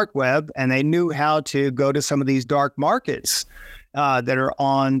on the dark web, and they knew how to go to some of these dark markets that are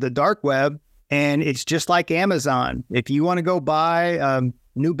on the dark web. And it's just like Amazon. If you want to go buy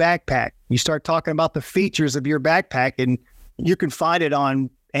new backpack. You start talking about the features of your backpack, and you can find it on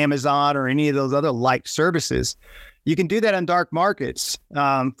Amazon or any of those other like services. You can do that on dark markets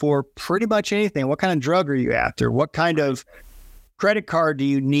for pretty much anything. What kind of drug are you after? What kind of credit card do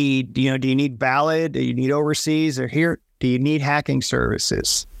you need? Do you need valid? Do you need overseas? Or here, do you need hacking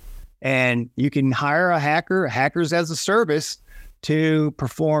services? And you can hire a hacker, hackers as a service, to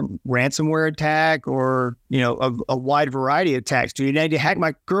perform ransomware attack or, a wide variety of attacks. Do you need to hack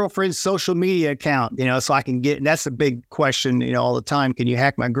my girlfriend's social media account, so I can get, and that's a big question, all the time. Can you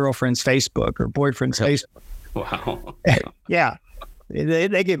hack my girlfriend's Facebook or boyfriend's Facebook? Wow. Yeah.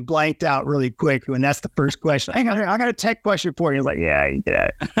 They get blanked out really quick when that's the first question. I got a tech question for you. Like,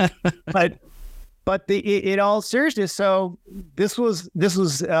 yeah. But in all seriousness, so this was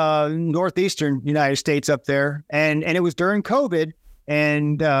northeastern United States up there, and it was during COVID,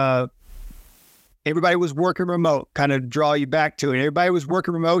 and everybody was working remote. Kind of draw you back to it. Everybody was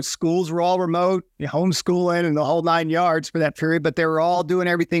working remote. Schools were all remote, homeschooling, and the whole 9 yards for that period. But they were all doing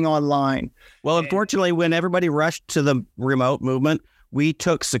everything online. Well, unfortunately, when everybody rushed to the remote movement, we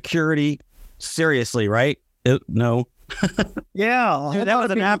took security seriously, right? No. Yeah. That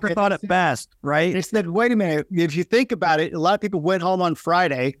was an afterthought at best, right? They said, wait a minute. If you think about it, a lot of people went home on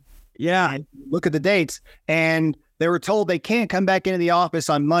Friday. Yeah. And look at the dates. And they were told they can't come back into the office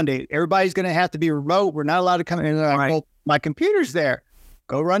on Monday. Everybody's going to have to be remote. We're not allowed to come in. Like, right. Well, my computer's there.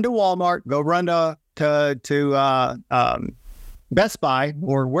 Go run to Walmart. Go run to Best Buy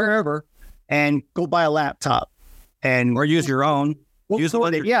or wherever and go buy a laptop. Or use your own. Use the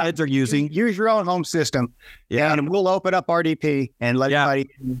one that your kids are using. Use your own home system. Yeah. And we'll open up RDP and let everybody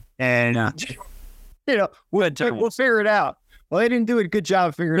in. And, we'll figure it out. Well, they didn't do a good job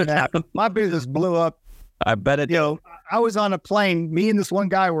of figuring it out. My business blew up. I bet it did. I was on a plane. Me and this one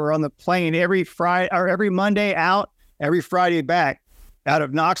guy were on the plane every Monday out, every Friday back out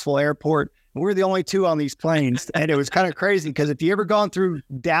of Knoxville airport. And we're the only two on these planes. And it was kind of crazy because if you ever gone through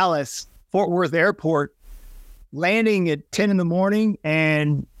Dallas, Fort Worth airport, landing at 10 in the morning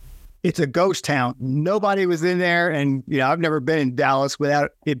and it's a ghost town. Nobody was in there. And, I've never been in Dallas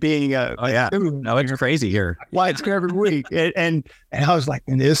without it being no, it's crazy here. Why it's every week. And I was like,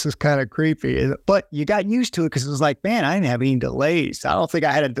 this is kind of creepy. But you got used to it because it was like, man, I didn't have any delays. I don't think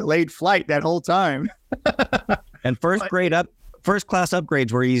I had a delayed flight that whole time. And first class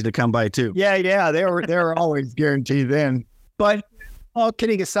upgrades were easy to come by too. Yeah. They were always guaranteed then. But all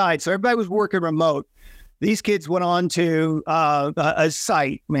kidding aside, so everybody was working remote. These kids went on to a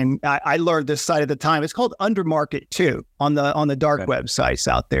site. I mean, I learned this site at the time. It's called Undermarket 2 on the dark websites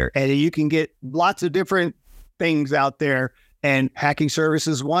out there. And you can get lots of different things out there. And hacking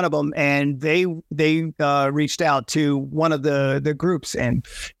services is one of them. And they reached out to one of the groups, and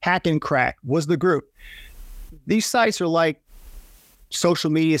Hack and Crack was the group. These sites are like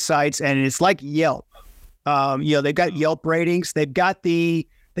social media sites, and it's like Yelp. They've got Yelp ratings. They've got the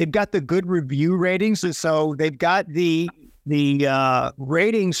good review ratings, and so they've got the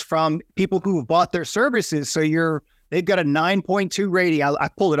ratings from people who have bought their services. So they've got a 9.2 rating. I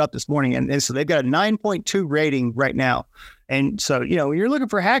pulled it up this morning, and so they've got a 9.2 rating right now. And so when you're looking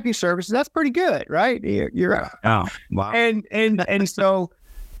for hacking services, that's pretty good, right? You're oh wow. And so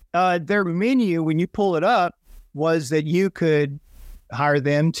their menu, when you pull it up, was that you could hire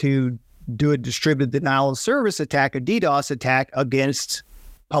them to do a distributed denial of service attack, a DDoS attack against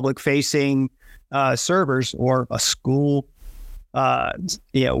public-facing servers or a school,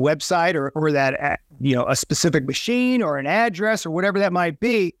 website or that, a specific machine or an address or whatever that might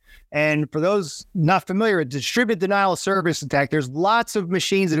be. And for those not familiar, a distributed denial of service attack, there's lots of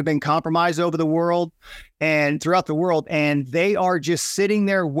machines that have been compromised over the world and throughout the world, and they are just sitting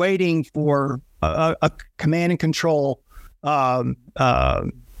there waiting for a command and control I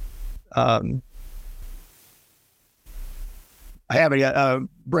have a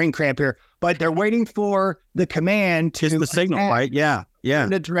brain cramp here, but they're waiting for the command to the signal, right? Yeah.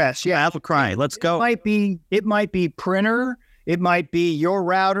 An address. Yeah. Alpha cry. Let's go. It might be printer. It might be your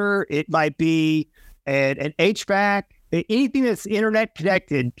router. It might be an HVAC, anything that's internet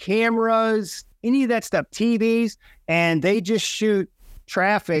connected, cameras, any of that stuff, TVs, and they just shoot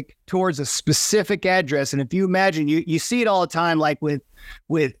traffic towards a specific address. And if you imagine, you see it all the time, like with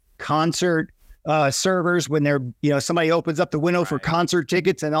concert servers, when they're, somebody opens up the window for concert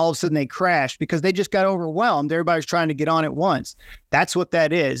tickets and all of a sudden they crash because they just got overwhelmed. Everybody's trying to get on at once. That's what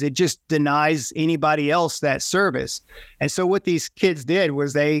that is. It just denies anybody else that service. And so what these kids did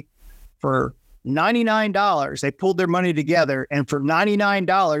was for $99, they pulled their money together, and for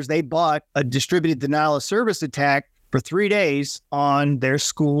 $99, they bought a distributed denial of service attack for 3 days on their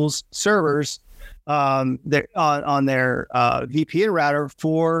school's servers. on their VPN router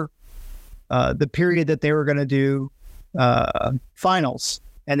for the period that they were going to do finals.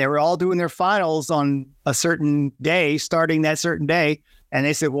 And they were all doing their finals on a certain day, starting that certain day. And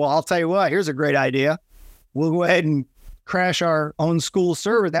they said, well, I'll tell you what, here's a great idea. We'll go ahead and crash our own school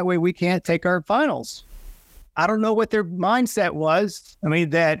server. That way we can't take our finals. I don't know what their mindset was. I mean,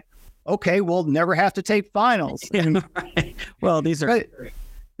 that, okay, we'll never have to take finals. Well, these are,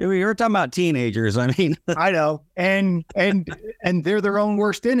 we were talking about teenagers. I mean, I know. And they're their own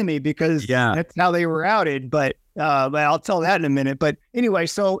worst enemy because that's how they were outed. But I'll tell that in a minute. But anyway,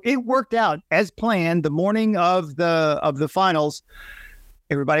 so it worked out as planned. The morning of the finals,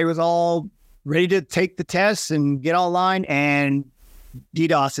 everybody was all ready to take the tests and get online, and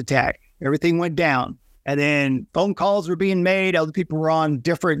DDoS attack. Everything went down. And then phone calls were being made. Other people were on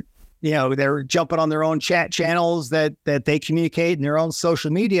different, they were jumping on their own chat channels that they communicate in their own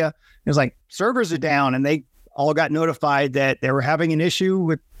social media. It was like, servers are down, and they all got notified that they were having an issue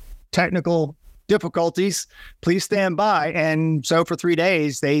with technical difficulties. Please stand by. And so for 3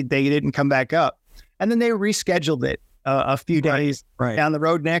 days, they didn't come back up. And then they rescheduled it a few days down the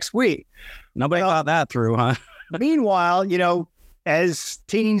road next week. Nobody thought that through, huh? Meanwhile, as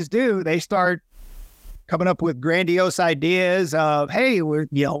teens do, they start coming up with grandiose ideas of, hey,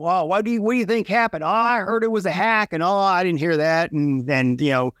 well, what do you think happened? Oh, I heard it was a hack, and I didn't hear that. And then,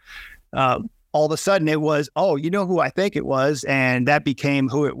 all of a sudden it was, oh, you know who I think it was, and that became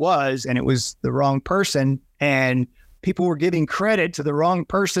who it was, and it was the wrong person, and people were giving credit to the wrong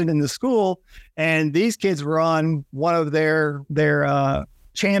person in the school, and these kids were on one of their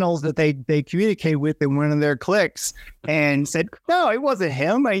channels that they communicate with in one of their cliques, and said, no, it wasn't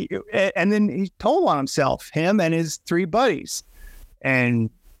him. And then he told on himself, him and his 3 buddies. And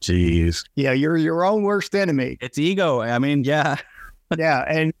jeez, you're your own worst enemy. It's ego. I mean, yeah.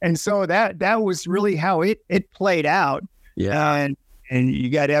 Yeah. And so that was really how it played out. Yeah. And you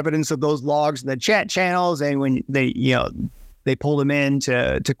got evidence of those logs in the chat channels. And when they pulled them in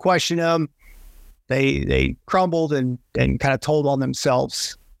to question them, they crumbled and kind of told on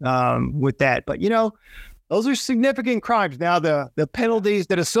themselves with that. But, those are significant crimes. Now, the penalties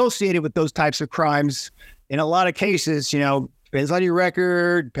that associated with those types of crimes, in a lot of cases, depends on your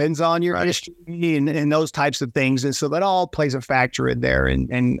record, depends on your history and those types of things. And so that all plays a factor in there.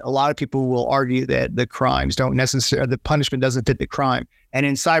 And a lot of people will argue that the crimes don't necessarily, the punishment doesn't fit the crime. And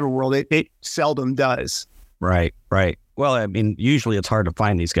in cyber world, it seldom does. Right. Well, I mean, usually it's hard to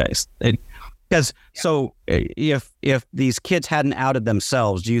find these guys. So if these kids hadn't outed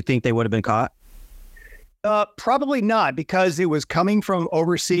themselves, do you think they would have been caught? Probably not, because it was coming from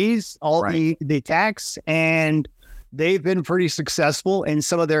overseas, the attacks, and they've been pretty successful in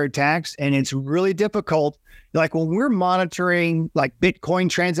some of their attacks. And it's really difficult. Like when we're monitoring like Bitcoin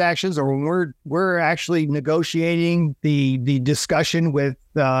transactions, or when we're actually negotiating the discussion with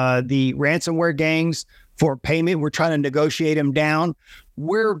the ransomware gangs for payment, we're trying to negotiate them down.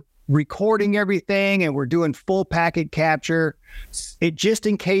 We're recording everything, and we're doing full packet capture. It just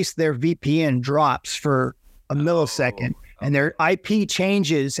in case their VPN drops for a millisecond and their IP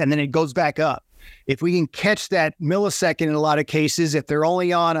changes, and then it goes back up. If we can catch that millisecond in a lot of cases, if they're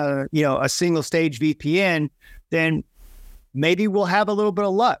only on a single stage VPN, then maybe we'll have a little bit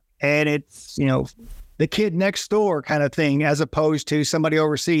of luck. And it's, the kid next door kind of thing, as opposed to somebody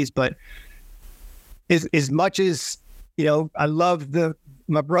overseas. But as much as, I love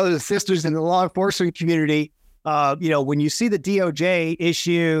my brothers and sisters in the law enforcement community, when you see the DOJ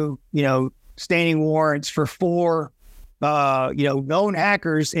issue, standing warrants for 4, known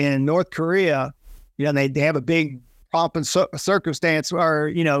hackers in North Korea, they have a big pomp and circumstance or,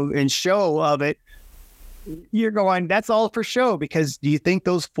 and show of it. You're going, that's all for show, because do you think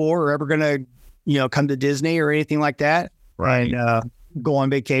those 4 are ever going to, come to Disney or anything like that? Right. And go on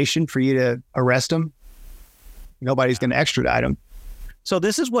vacation for you to arrest them? Nobody's going to extradite them. So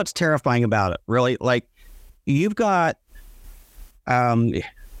this is what's terrifying about it, really. Like, you've got, I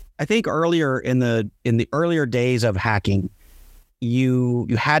think earlier in the earlier days of hacking, you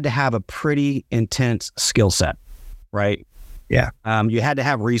had to have a pretty intense skill set, right? Yeah. You had to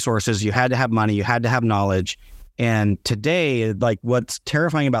have resources, you had to have money, you had to have knowledge. And today, like, what's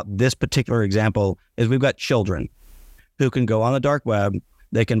terrifying about this particular example is we've got children who can go on the dark web,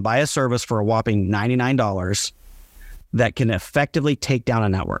 they can buy a service for a whopping $99 that can effectively take down a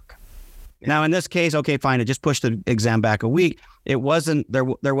network. Now, in this case, okay, fine, it just pushed the exam back a week. It wasn't,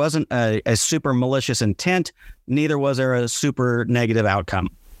 there wasn't a super malicious intent, neither was there a super negative outcome.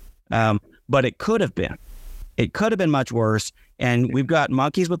 But it could have been. It could have been much worse. And we've got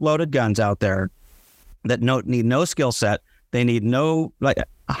monkeys with loaded guns out there that need no skill set. They need like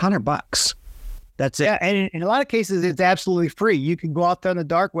 $100 That's it. Yeah, and in a lot of cases, it's absolutely free. You can go out there on the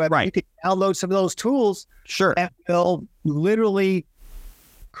dark web, right. You can download some of those tools that will literally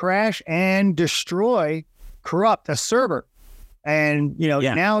crash and corrupt a server. And,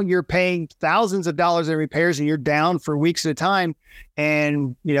 now you're paying thousands of dollars in repairs and you're down for weeks at a time.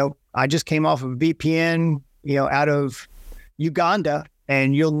 And, I just came off of a VPN, out of Uganda,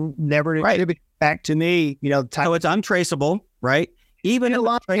 and you'll never attribute it back to me, So it's untraceable, right? Even in a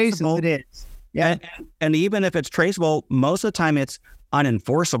lot of cases it is. Yeah. And even if it's traceable, most of the time it's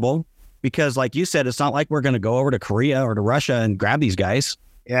unenforceable because, like you said, it's not like we're going to go over to Korea or to Russia and grab these guys.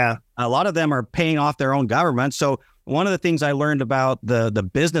 Yeah. A lot of them are paying off their own government. So one of the things I learned about the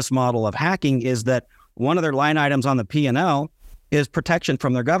business model of hacking is that one of their line items on the P&L is protection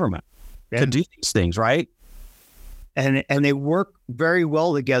from their government to do these things, right? And they work very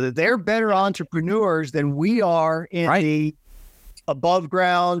well together. They're better entrepreneurs than we are in the above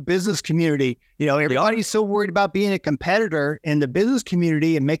ground business community. Everybody's so worried about being a competitor in the business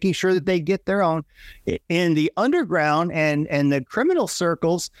community and making sure that they get their own. In the underground and the criminal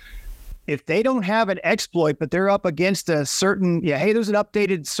circles, if they don't have an exploit, but they're up against a certain, hey, there's an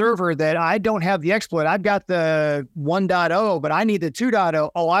updated server that I don't have the exploit. I've got the 1.0, but I need the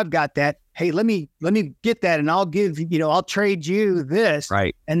 2.0. Oh, I've got that. Hey, let me get that, and I'll give, I'll trade you this.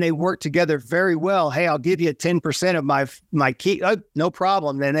 Right. And they work together very well. Hey, I'll give you 10% of my key. No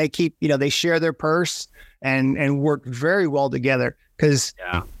problem. Then they keep, they share their purse and work very well together because,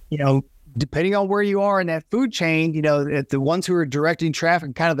 depending on where you are in that food chain, the ones who are directing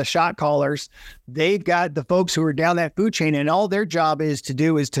traffic, kind of the shot callers, they've got the folks who are down that food chain, and all their job is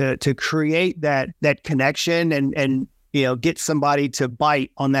to create that connection and get somebody to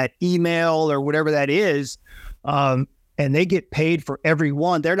bite on that email or whatever that is. And they get paid for every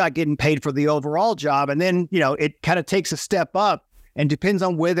one. They're not getting paid for the overall job. And then, it kind of takes a step up and depends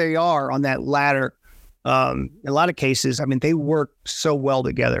on where they are on that ladder. In a lot of cases, they work so well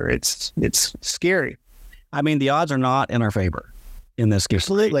together. It's scary. The odds are not in our favor in this case.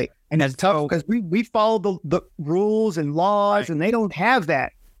 Absolutely. And it's tough because we follow the rules and laws, and they don't have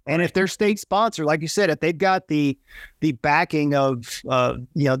that. And if they're state sponsored, like you said, if they've got the backing of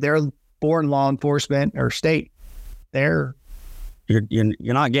their foreign law enforcement or state, you're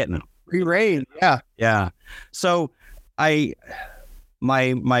not getting them. Pre-raid. Yeah. So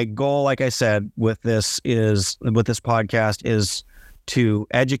my goal, like I said, with this podcast is to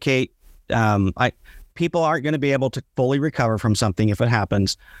educate. People aren't going to be able to fully recover from something if it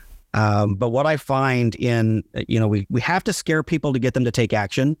happens. But what I find we have to scare people to get them to take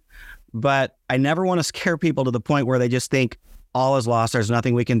action, but I never want to scare people to the point where they just think all is lost. There's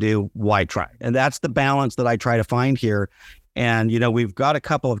nothing we can do. Why try? And that's the balance that I try to find here. And, we've got a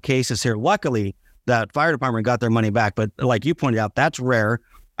couple of cases here. Luckily, that fire department got their money back. But like you pointed out, that's rare.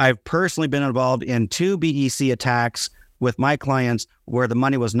 I've personally been involved in 2 BEC attacks with my clients where the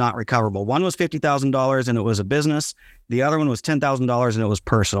money was not recoverable. One was $50,000 and it was a business. The other one was $10,000 and it was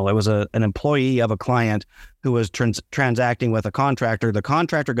personal. It was an employee of a client who was transacting with a contractor. The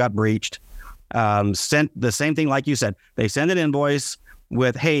contractor got breached, sent the same thing like you said. They sent an invoice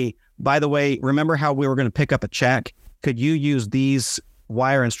with, hey, by the way, remember how we were going to pick up a check? Could you use these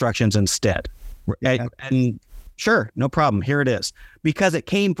wire instructions instead? And sure, no problem. Here it is. Because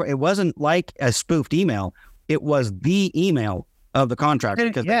it wasn't like a spoofed email. It was the email of the contractor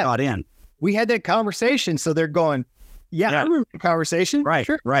because they got in. We had that conversation. So they're going, I remember the conversation. Right,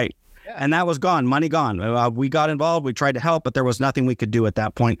 sure. Right. Yeah. And that was gone, money gone. We got involved. We tried to help, but there was nothing we could do at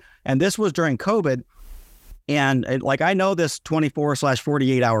that point. And this was during COVID. And I know this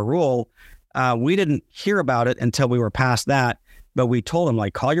 24/48 hour rule. We didn't hear about it until we were past that. But we told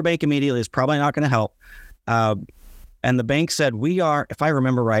them, call your bank immediately. It's probably not going to help. And the bank said, if I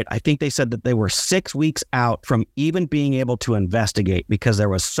remember right, I think they said that they were 6 weeks out from even being able to investigate because there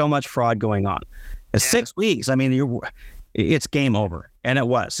was so much fraud going on. 6 weeks. It's game over. And it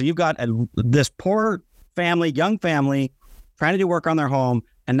was. So you've got this poor family, young family, trying to do work on their home,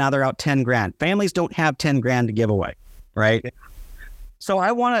 and now they're out $10,000. Families don't have $10,000 to give away, right? Yeah. So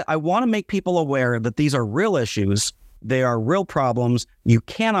I want to make people aware that these are real issues. They are real problems. You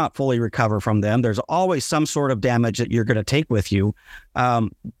cannot fully recover from them. There's always some sort of damage that you're going to take with you.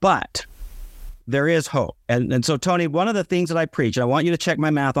 But there is hope. And so, Tony, one of the things that I preach, and I want you to check my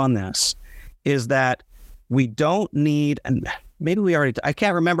math on this, is that we don't need, and maybe I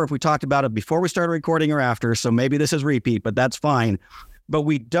can't remember if we talked about it before we started recording or after, so maybe this is repeat, but that's fine. But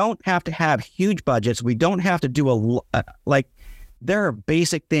we don't have to have huge budgets. We don't have to do there are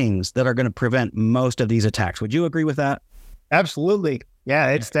basic things that are going to prevent most of these attacks. Would you agree with that? Absolutely. Yeah,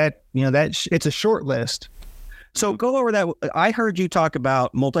 it's that, it's a short list. So go over that. I heard you talk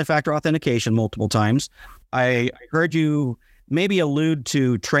about multi-factor authentication multiple times. I heard you maybe allude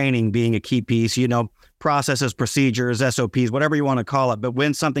to training being a key piece, processes, procedures, SOPs, whatever you want to call it. But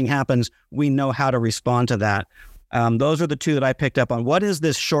when something happens, we know how to respond to that. Those are the two that I picked up on. What is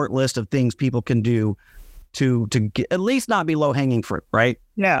this short list of things people can do to get, at least not be low-hanging fruit, right?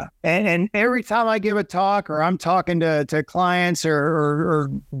 Yeah. And every time I give a talk or I'm talking to clients or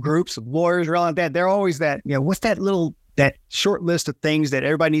groups of lawyers around like that, they're always that, what's that short list of things that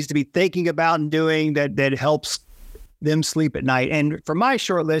everybody needs to be thinking about and doing that helps them sleep at night. And for my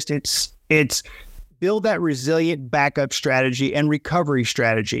short list, it's build that resilient backup strategy and recovery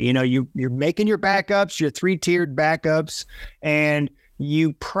strategy. You're making your backups, your 3-tiered backups, and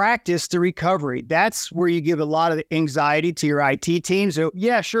you practice the recovery. That's where you give a lot of anxiety to your IT team. So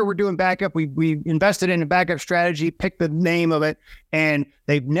yeah, sure, we're doing backup. We invested in a backup strategy, picked the name of it, and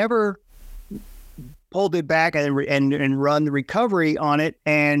they've never pulled it back and run the recovery on it.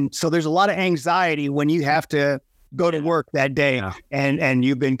 And so there's a lot of anxiety when you have to go to work that day and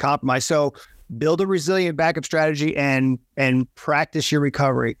you've been compromised. So build a resilient backup strategy and practice your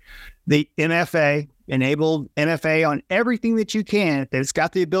recovery. The MFA, enable MFA on everything that you can. If it's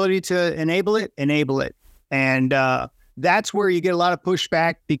got the ability to enable it. And that's where you get a lot of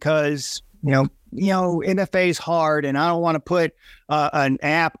pushback because, MFA is hard and I don't want to put an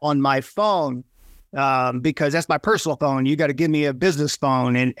app on my phone because that's my personal phone. You got to give me a business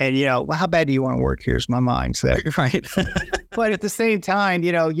phone. And how bad do you want to work? Here's my mindset. Right. But at the same time,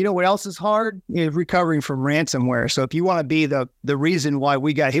 what else is hard? Recovering from ransomware. So if you want to be the reason why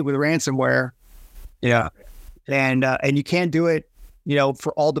we got hit with ransomware, and you can't do it,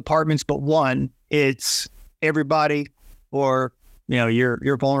 for all departments but one, it's everybody or,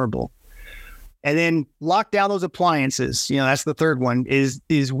 you're vulnerable. And then lock down those appliances. That's the third one is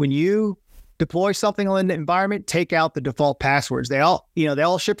when you deploy something in the environment, take out the default passwords. They all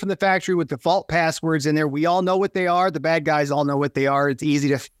ship from the factory with default passwords in there. We all know what they are. The bad guys all know what they are. It's easy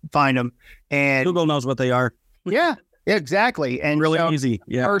to find them. And Google knows what they are. Yeah, exactly. And really easy.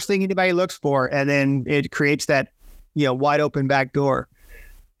 Yeah. First thing anybody looks for. And then it creates that, wide open back door.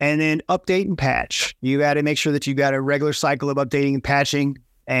 And then update and patch. You got to make sure that you got a regular cycle of updating and patching.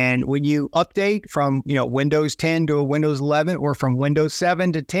 And when you update from, Windows 10 to a Windows 11 or from Windows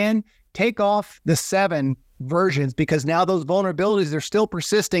 7 to 10, take off the 7 versions because now those vulnerabilities are still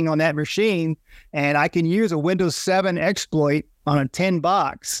persisting on that machine. And I can use a Windows 7 exploit on a 10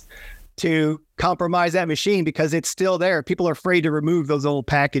 box to compromise that machine because it's still there. People are afraid to remove those old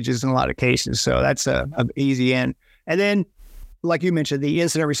packages in a lot of cases. So that's an easy end. And then, like you mentioned, the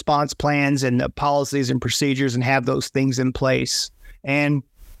incident response plans and the policies and procedures and have those things in place and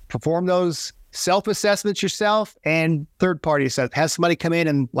perform those self-assessments yourself and third-party assessment. Have somebody come in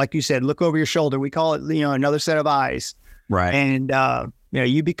and, like you said, look over your shoulder. We call it, another set of eyes. Right. And,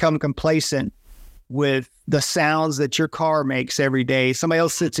 you become complacent with the sounds that your car makes every day. Somebody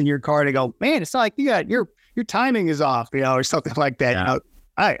else sits in your car and they go, man, it's not like you got your timing is off, or something like that.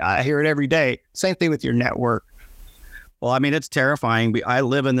 Yeah. I hear it every day. Same thing with your network. Well, I mean, it's terrifying. I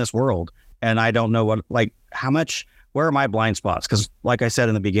live in this world and I don't know where are my blind spots? Because like I said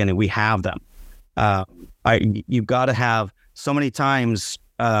in the beginning, we have them. You've got to have so many times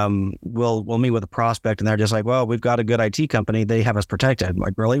we'll meet with a prospect and they're just like, well, we've got a good IT company. They have us protected. I'm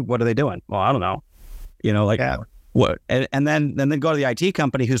like, really? What are they doing? Well, I don't know. What? And then go to the IT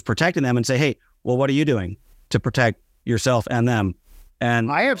company who's protecting them and say, hey, well, what are you doing to protect yourself and them?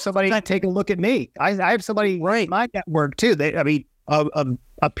 And I have somebody take a look at me. I have somebody in my network too.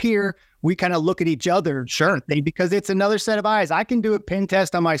 Up here, we kind of look at each other, because it's another set of eyes. I can do a pen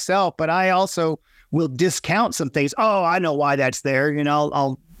test on myself, but I also will discount some things. Oh, I know why that's there.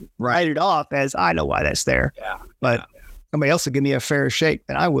 I'll write it off as I know why that's there. Yeah. But somebody else will give me a fairer shake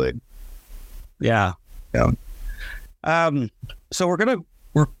than I would. Yeah. So we're gonna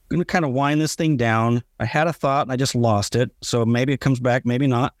kind of wind this thing down. I had a thought and I just lost it. So maybe it comes back, maybe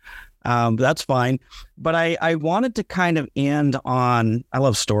not. That's fine. But I wanted to kind of end on, I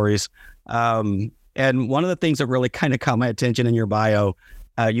love stories. And one of the things that really kind of caught my attention in your bio,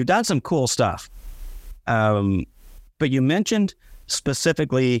 you've done some cool stuff. But you mentioned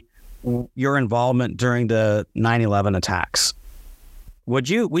specifically your involvement during the 9/11 attacks. Will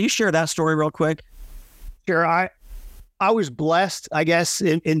you share that story real quick? Sure. I was blessed, I guess,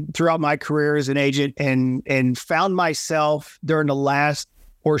 in throughout my career as an agent and found myself during the last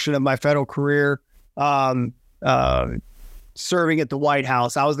portion of my federal career serving at the White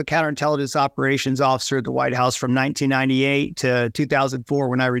House. I was the Counterintelligence Operations Officer at the White House from 1998 to 2004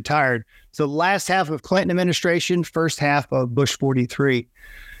 when I retired. So the last half of Clinton administration, first half of Bush 43.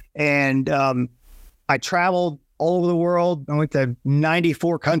 And I traveled all over the world. I went to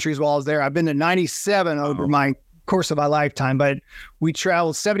 94 countries while I was there. I've been to 97 over my course of my lifetime, but we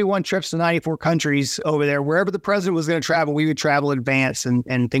traveled 71 trips to 94 countries over there. Wherever the president was going to travel, we would travel in advance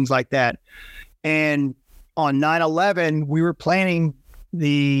and things like that. And on 9/11, we were planning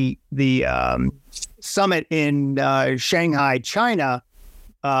the summit in Shanghai, China,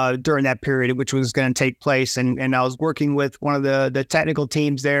 during that period, which was going to take place. And I was working with one of the technical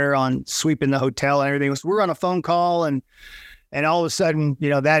teams there on sweeping the hotel and everything. So we were on a phone call, and all of a sudden,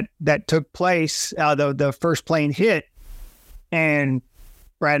 that took place. The first plane hit, and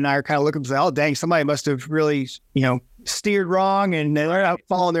Brad and I are kind of looking and say, oh, dang, somebody must have really, steered wrong and they're not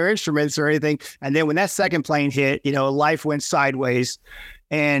following their instruments or anything. And then when that second plane hit, life went sideways.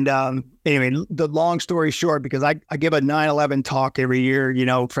 And anyway, the long story short, because I give a 9/11 talk every year,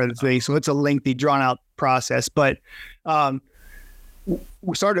 for the thing. So it's a lengthy, drawn out process. But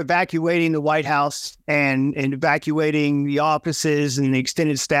we started evacuating the White House and evacuating the offices and the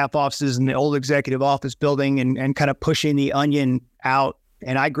extended staff offices and the old executive office building and kind of pushing the onion out.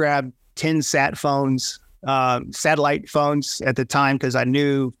 And I grabbed 10 satellite phones at the time, because I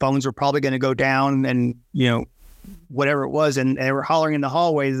knew phones were probably going to go down and, whatever it was. And they were hollering in the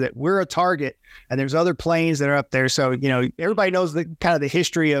hallways that we're a target and there's other planes that are up there. So, everybody knows the kind of the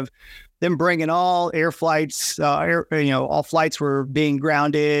history of them bringing all air flights, all flights were being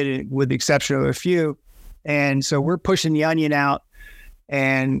grounded with the exception of a few. And so we're pushing the onion out.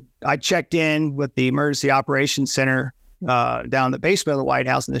 And I checked in with the Emergency Operations Center down in the basement of the White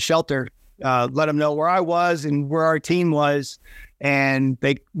House in the shelter, let them know where I was and where our team was. And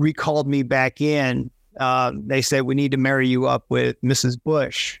they recalled me back in. They said, we need to marry you up with Mrs.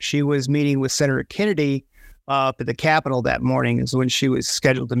 Bush. She was meeting with Senator Kennedy up at the Capitol that morning, is when she was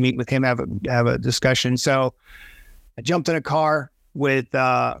scheduled to meet with him, have a discussion. So I jumped in a car with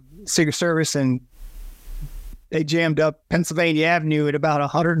Secret Service, and they jammed up Pennsylvania Avenue at about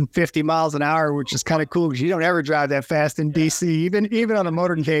 150 miles an hour, which is kind of cool because you don't ever drive that fast in DC, even on a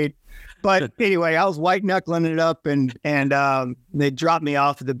motorcade. But anyway, I was white knuckling it up, and they dropped me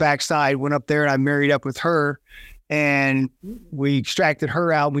off at the backside, went up there, and I married up with her, and we extracted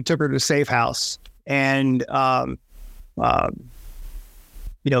her out. And we took her to a safe house, and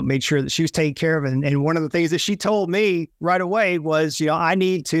made sure that she was taken care of. And one of the things that she told me right away was, I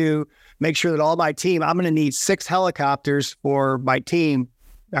need to make sure that all my team, I'm going to need 6 helicopters for my team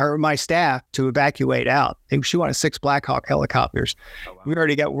or my staff to evacuate out. She wanted 6 Black Hawk helicopters. Oh, wow. We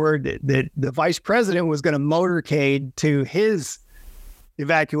already got word that the vice president was going to motorcade to his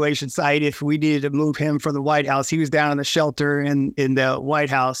evacuation site if we needed to move him from the White House. He was down in the shelter in the White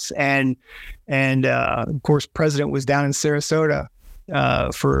House. And of course, President was down in Sarasota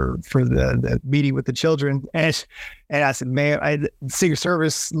for the meeting with the children. And I said, man, Secret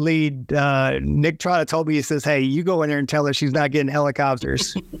Service lead, Nick Trotta told me, he says, hey, you go in there and tell her she's not getting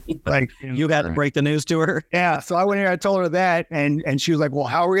helicopters. You got to break the news to her. Yeah. So I went in there, I told her that, and she was like, well,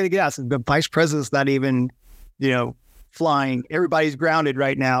 how are we going to get out? I said, the vice president's not even, flying. Everybody's grounded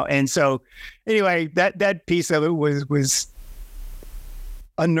right now. And so anyway, that piece of it was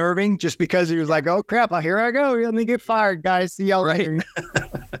unnerving, just because he was like, oh crap, here I go. Let me get fired, guys. See y'all later.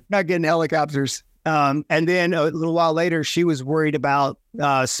 Not getting helicopters. And then a little while later, she was worried about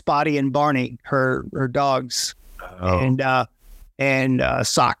Spotty and Barney, her dogs, and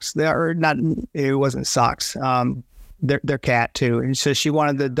Socks. It wasn't Socks. Their cat too. And so she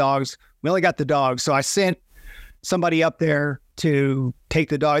wanted the dogs. We only got the dogs. So I sent somebody up there to take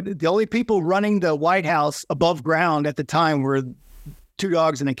the dog. The only people running the White House above ground at the time were 2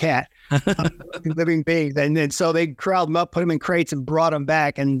 dogs and a cat, living beings. And then so they corralled them up, put them in crates, and brought them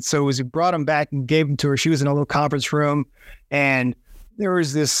back. And so as he brought them back and gave them to her, she was in a little conference room, and there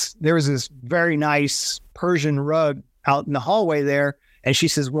was this very nice Persian rug out in the hallway there. And she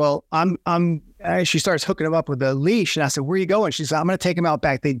says, well, she starts hooking them up with a leash. And I said, where are you going? She said, I'm going to take them out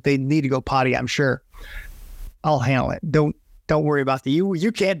back. They need to go potty, I'm sure. I'll handle it. Don't worry about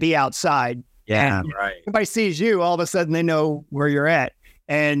you can't be outside. Yeah, and right. Everybody sees you, all of a sudden they know where you're at.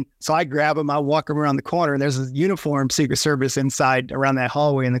 And so I grab them, I walk them around the corner, and there's a uniformed Secret Service inside around that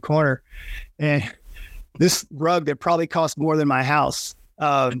hallway in the corner. And this rug that probably cost more than my house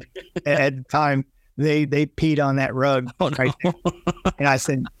at the time, they peed on that rug. Oh, no. Right there. And I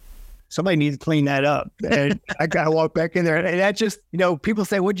said, somebody needs to clean that up. And I got to walk back in there. And that just, people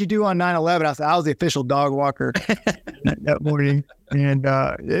say, what'd you do on 9/11? I said, I was the official dog walker that morning. And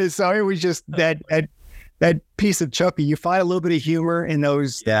so it was just that piece of Chucky. You find a little bit of humor in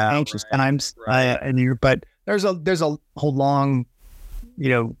those anxious times. Right. But there's a whole long,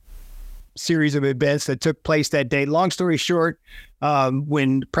 series of events that took place that day. Long story short,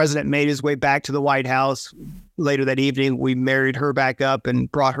 when the president made his way back to the White House later that evening, we married her back up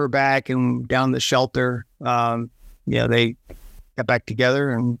and brought her back and down the shelter. They got back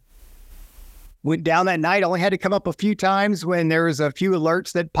together and went down that night. Only had to come up a few times when there was a few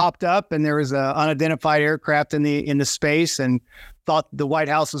alerts that popped up and there was an unidentified aircraft in the space, and thought the White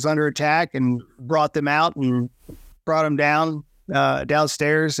House was under attack, and brought them out and brought them down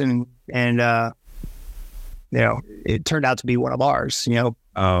downstairs, and it turned out to be one of ours.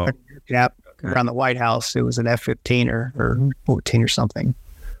 Around the White House, it was an F-15 or 14 or something.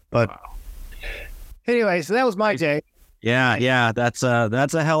 But anyway, so that was my day. Yeah, that's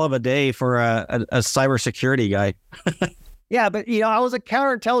a hell of a day for a cybersecurity guy. Yeah, but I was a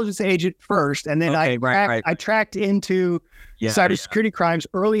counterintelligence agent first, and then I tracked into cybersecurity crimes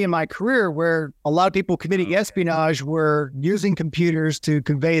early in my career, where a lot of people committing espionage were using computers to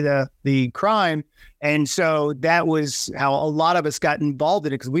convey the crime. And so that was how a lot of us got involved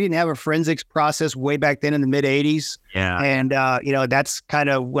in it, because we didn't have a forensics process way back then in the mid 80s. Yeah. And, that's kind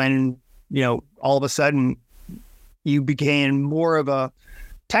of when, all of a sudden you became more of a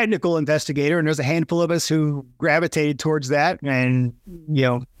technical investigator, and there's a handful of us who gravitated towards that. And,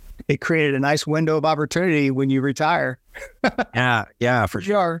 it created a nice window of opportunity when you retire. Yeah, for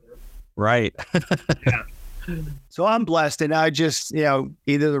sure. Right. Yeah. So I'm blessed, and I just,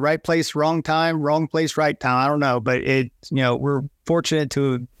 either the right place, wrong time, wrong place, right time. I don't know, but we're fortunate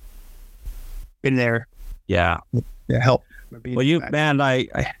to have been there. Yeah. Help. Well,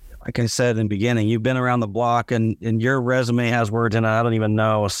 like I said in the beginning, you've been around the block, and your resume has words in it I don't even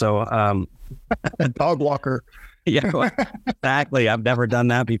know. So, dog walker. Yeah, exactly. I've never done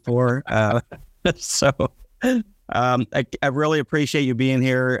that before. I really appreciate you being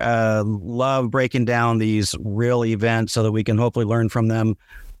here. Love breaking down these real events so that we can hopefully learn from them.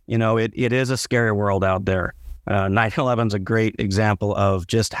 It is a scary world out there. 9/11 is a great example of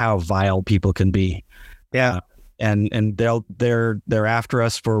just how vile people can be. Yeah. And they're after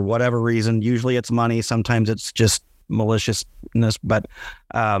us for whatever reason. Usually it's money. Sometimes it's just maliciousness. But,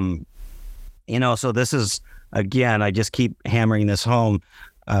 so this is, again, I just keep hammering this home.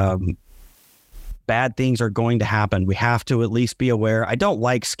 Bad things are going to happen. We have to at least be aware. I don't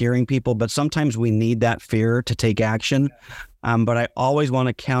like scaring people, but sometimes we need that fear to take action. But I always want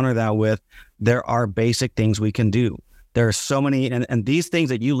to counter that with, there are basic things we can do. There are so many, and these things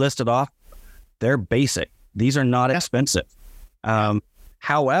that you listed off, they're basic. These are not expensive.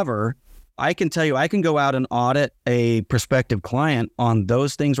 However, I can tell you, I can go out and audit a prospective client on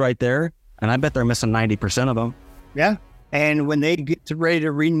those things right there, and I bet they're missing 90% of them. Yeah. And when they get ready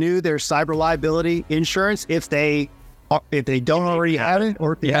to renew their cyber liability insurance, if they don't already have it,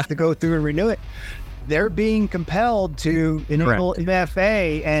 or if they have to go through and renew it, they're being compelled to enable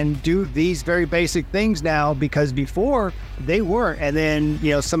MFA and do these very basic things now, because before they weren't. And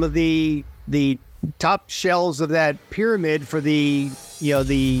then, some of the top shelves of that pyramid for the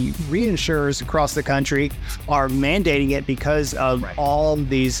reinsurers across the country are mandating it because of all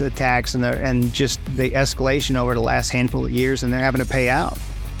these attacks and just the escalation over the last handful of years, and they're having to pay out.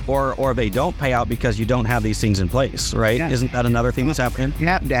 Or they don't pay out because you don't have these things in place, right? Yeah. Isn't that another thing that's happening?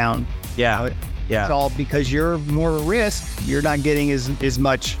 Cap down. Yeah. It's all because you're more of a risk. You're not getting as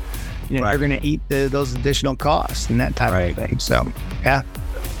much, you're going to eat those additional costs and that type of thing. So, yeah.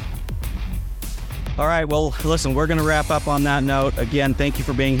 All right. Well, listen, we're going to wrap up on that note. Again, thank you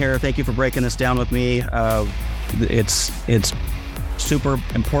for being here. Thank you for breaking this down with me. It's super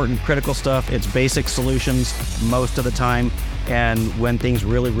important, critical stuff. It's basic solutions most of the time. And when things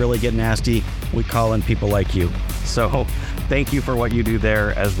really, really get nasty, we call in people like you. So thank you for what you do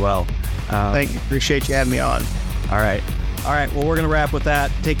there as well. Thank you. Appreciate you having me on. All right. Well, we're going to wrap with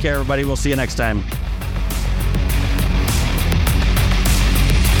that. Take care, everybody. We'll see you next time.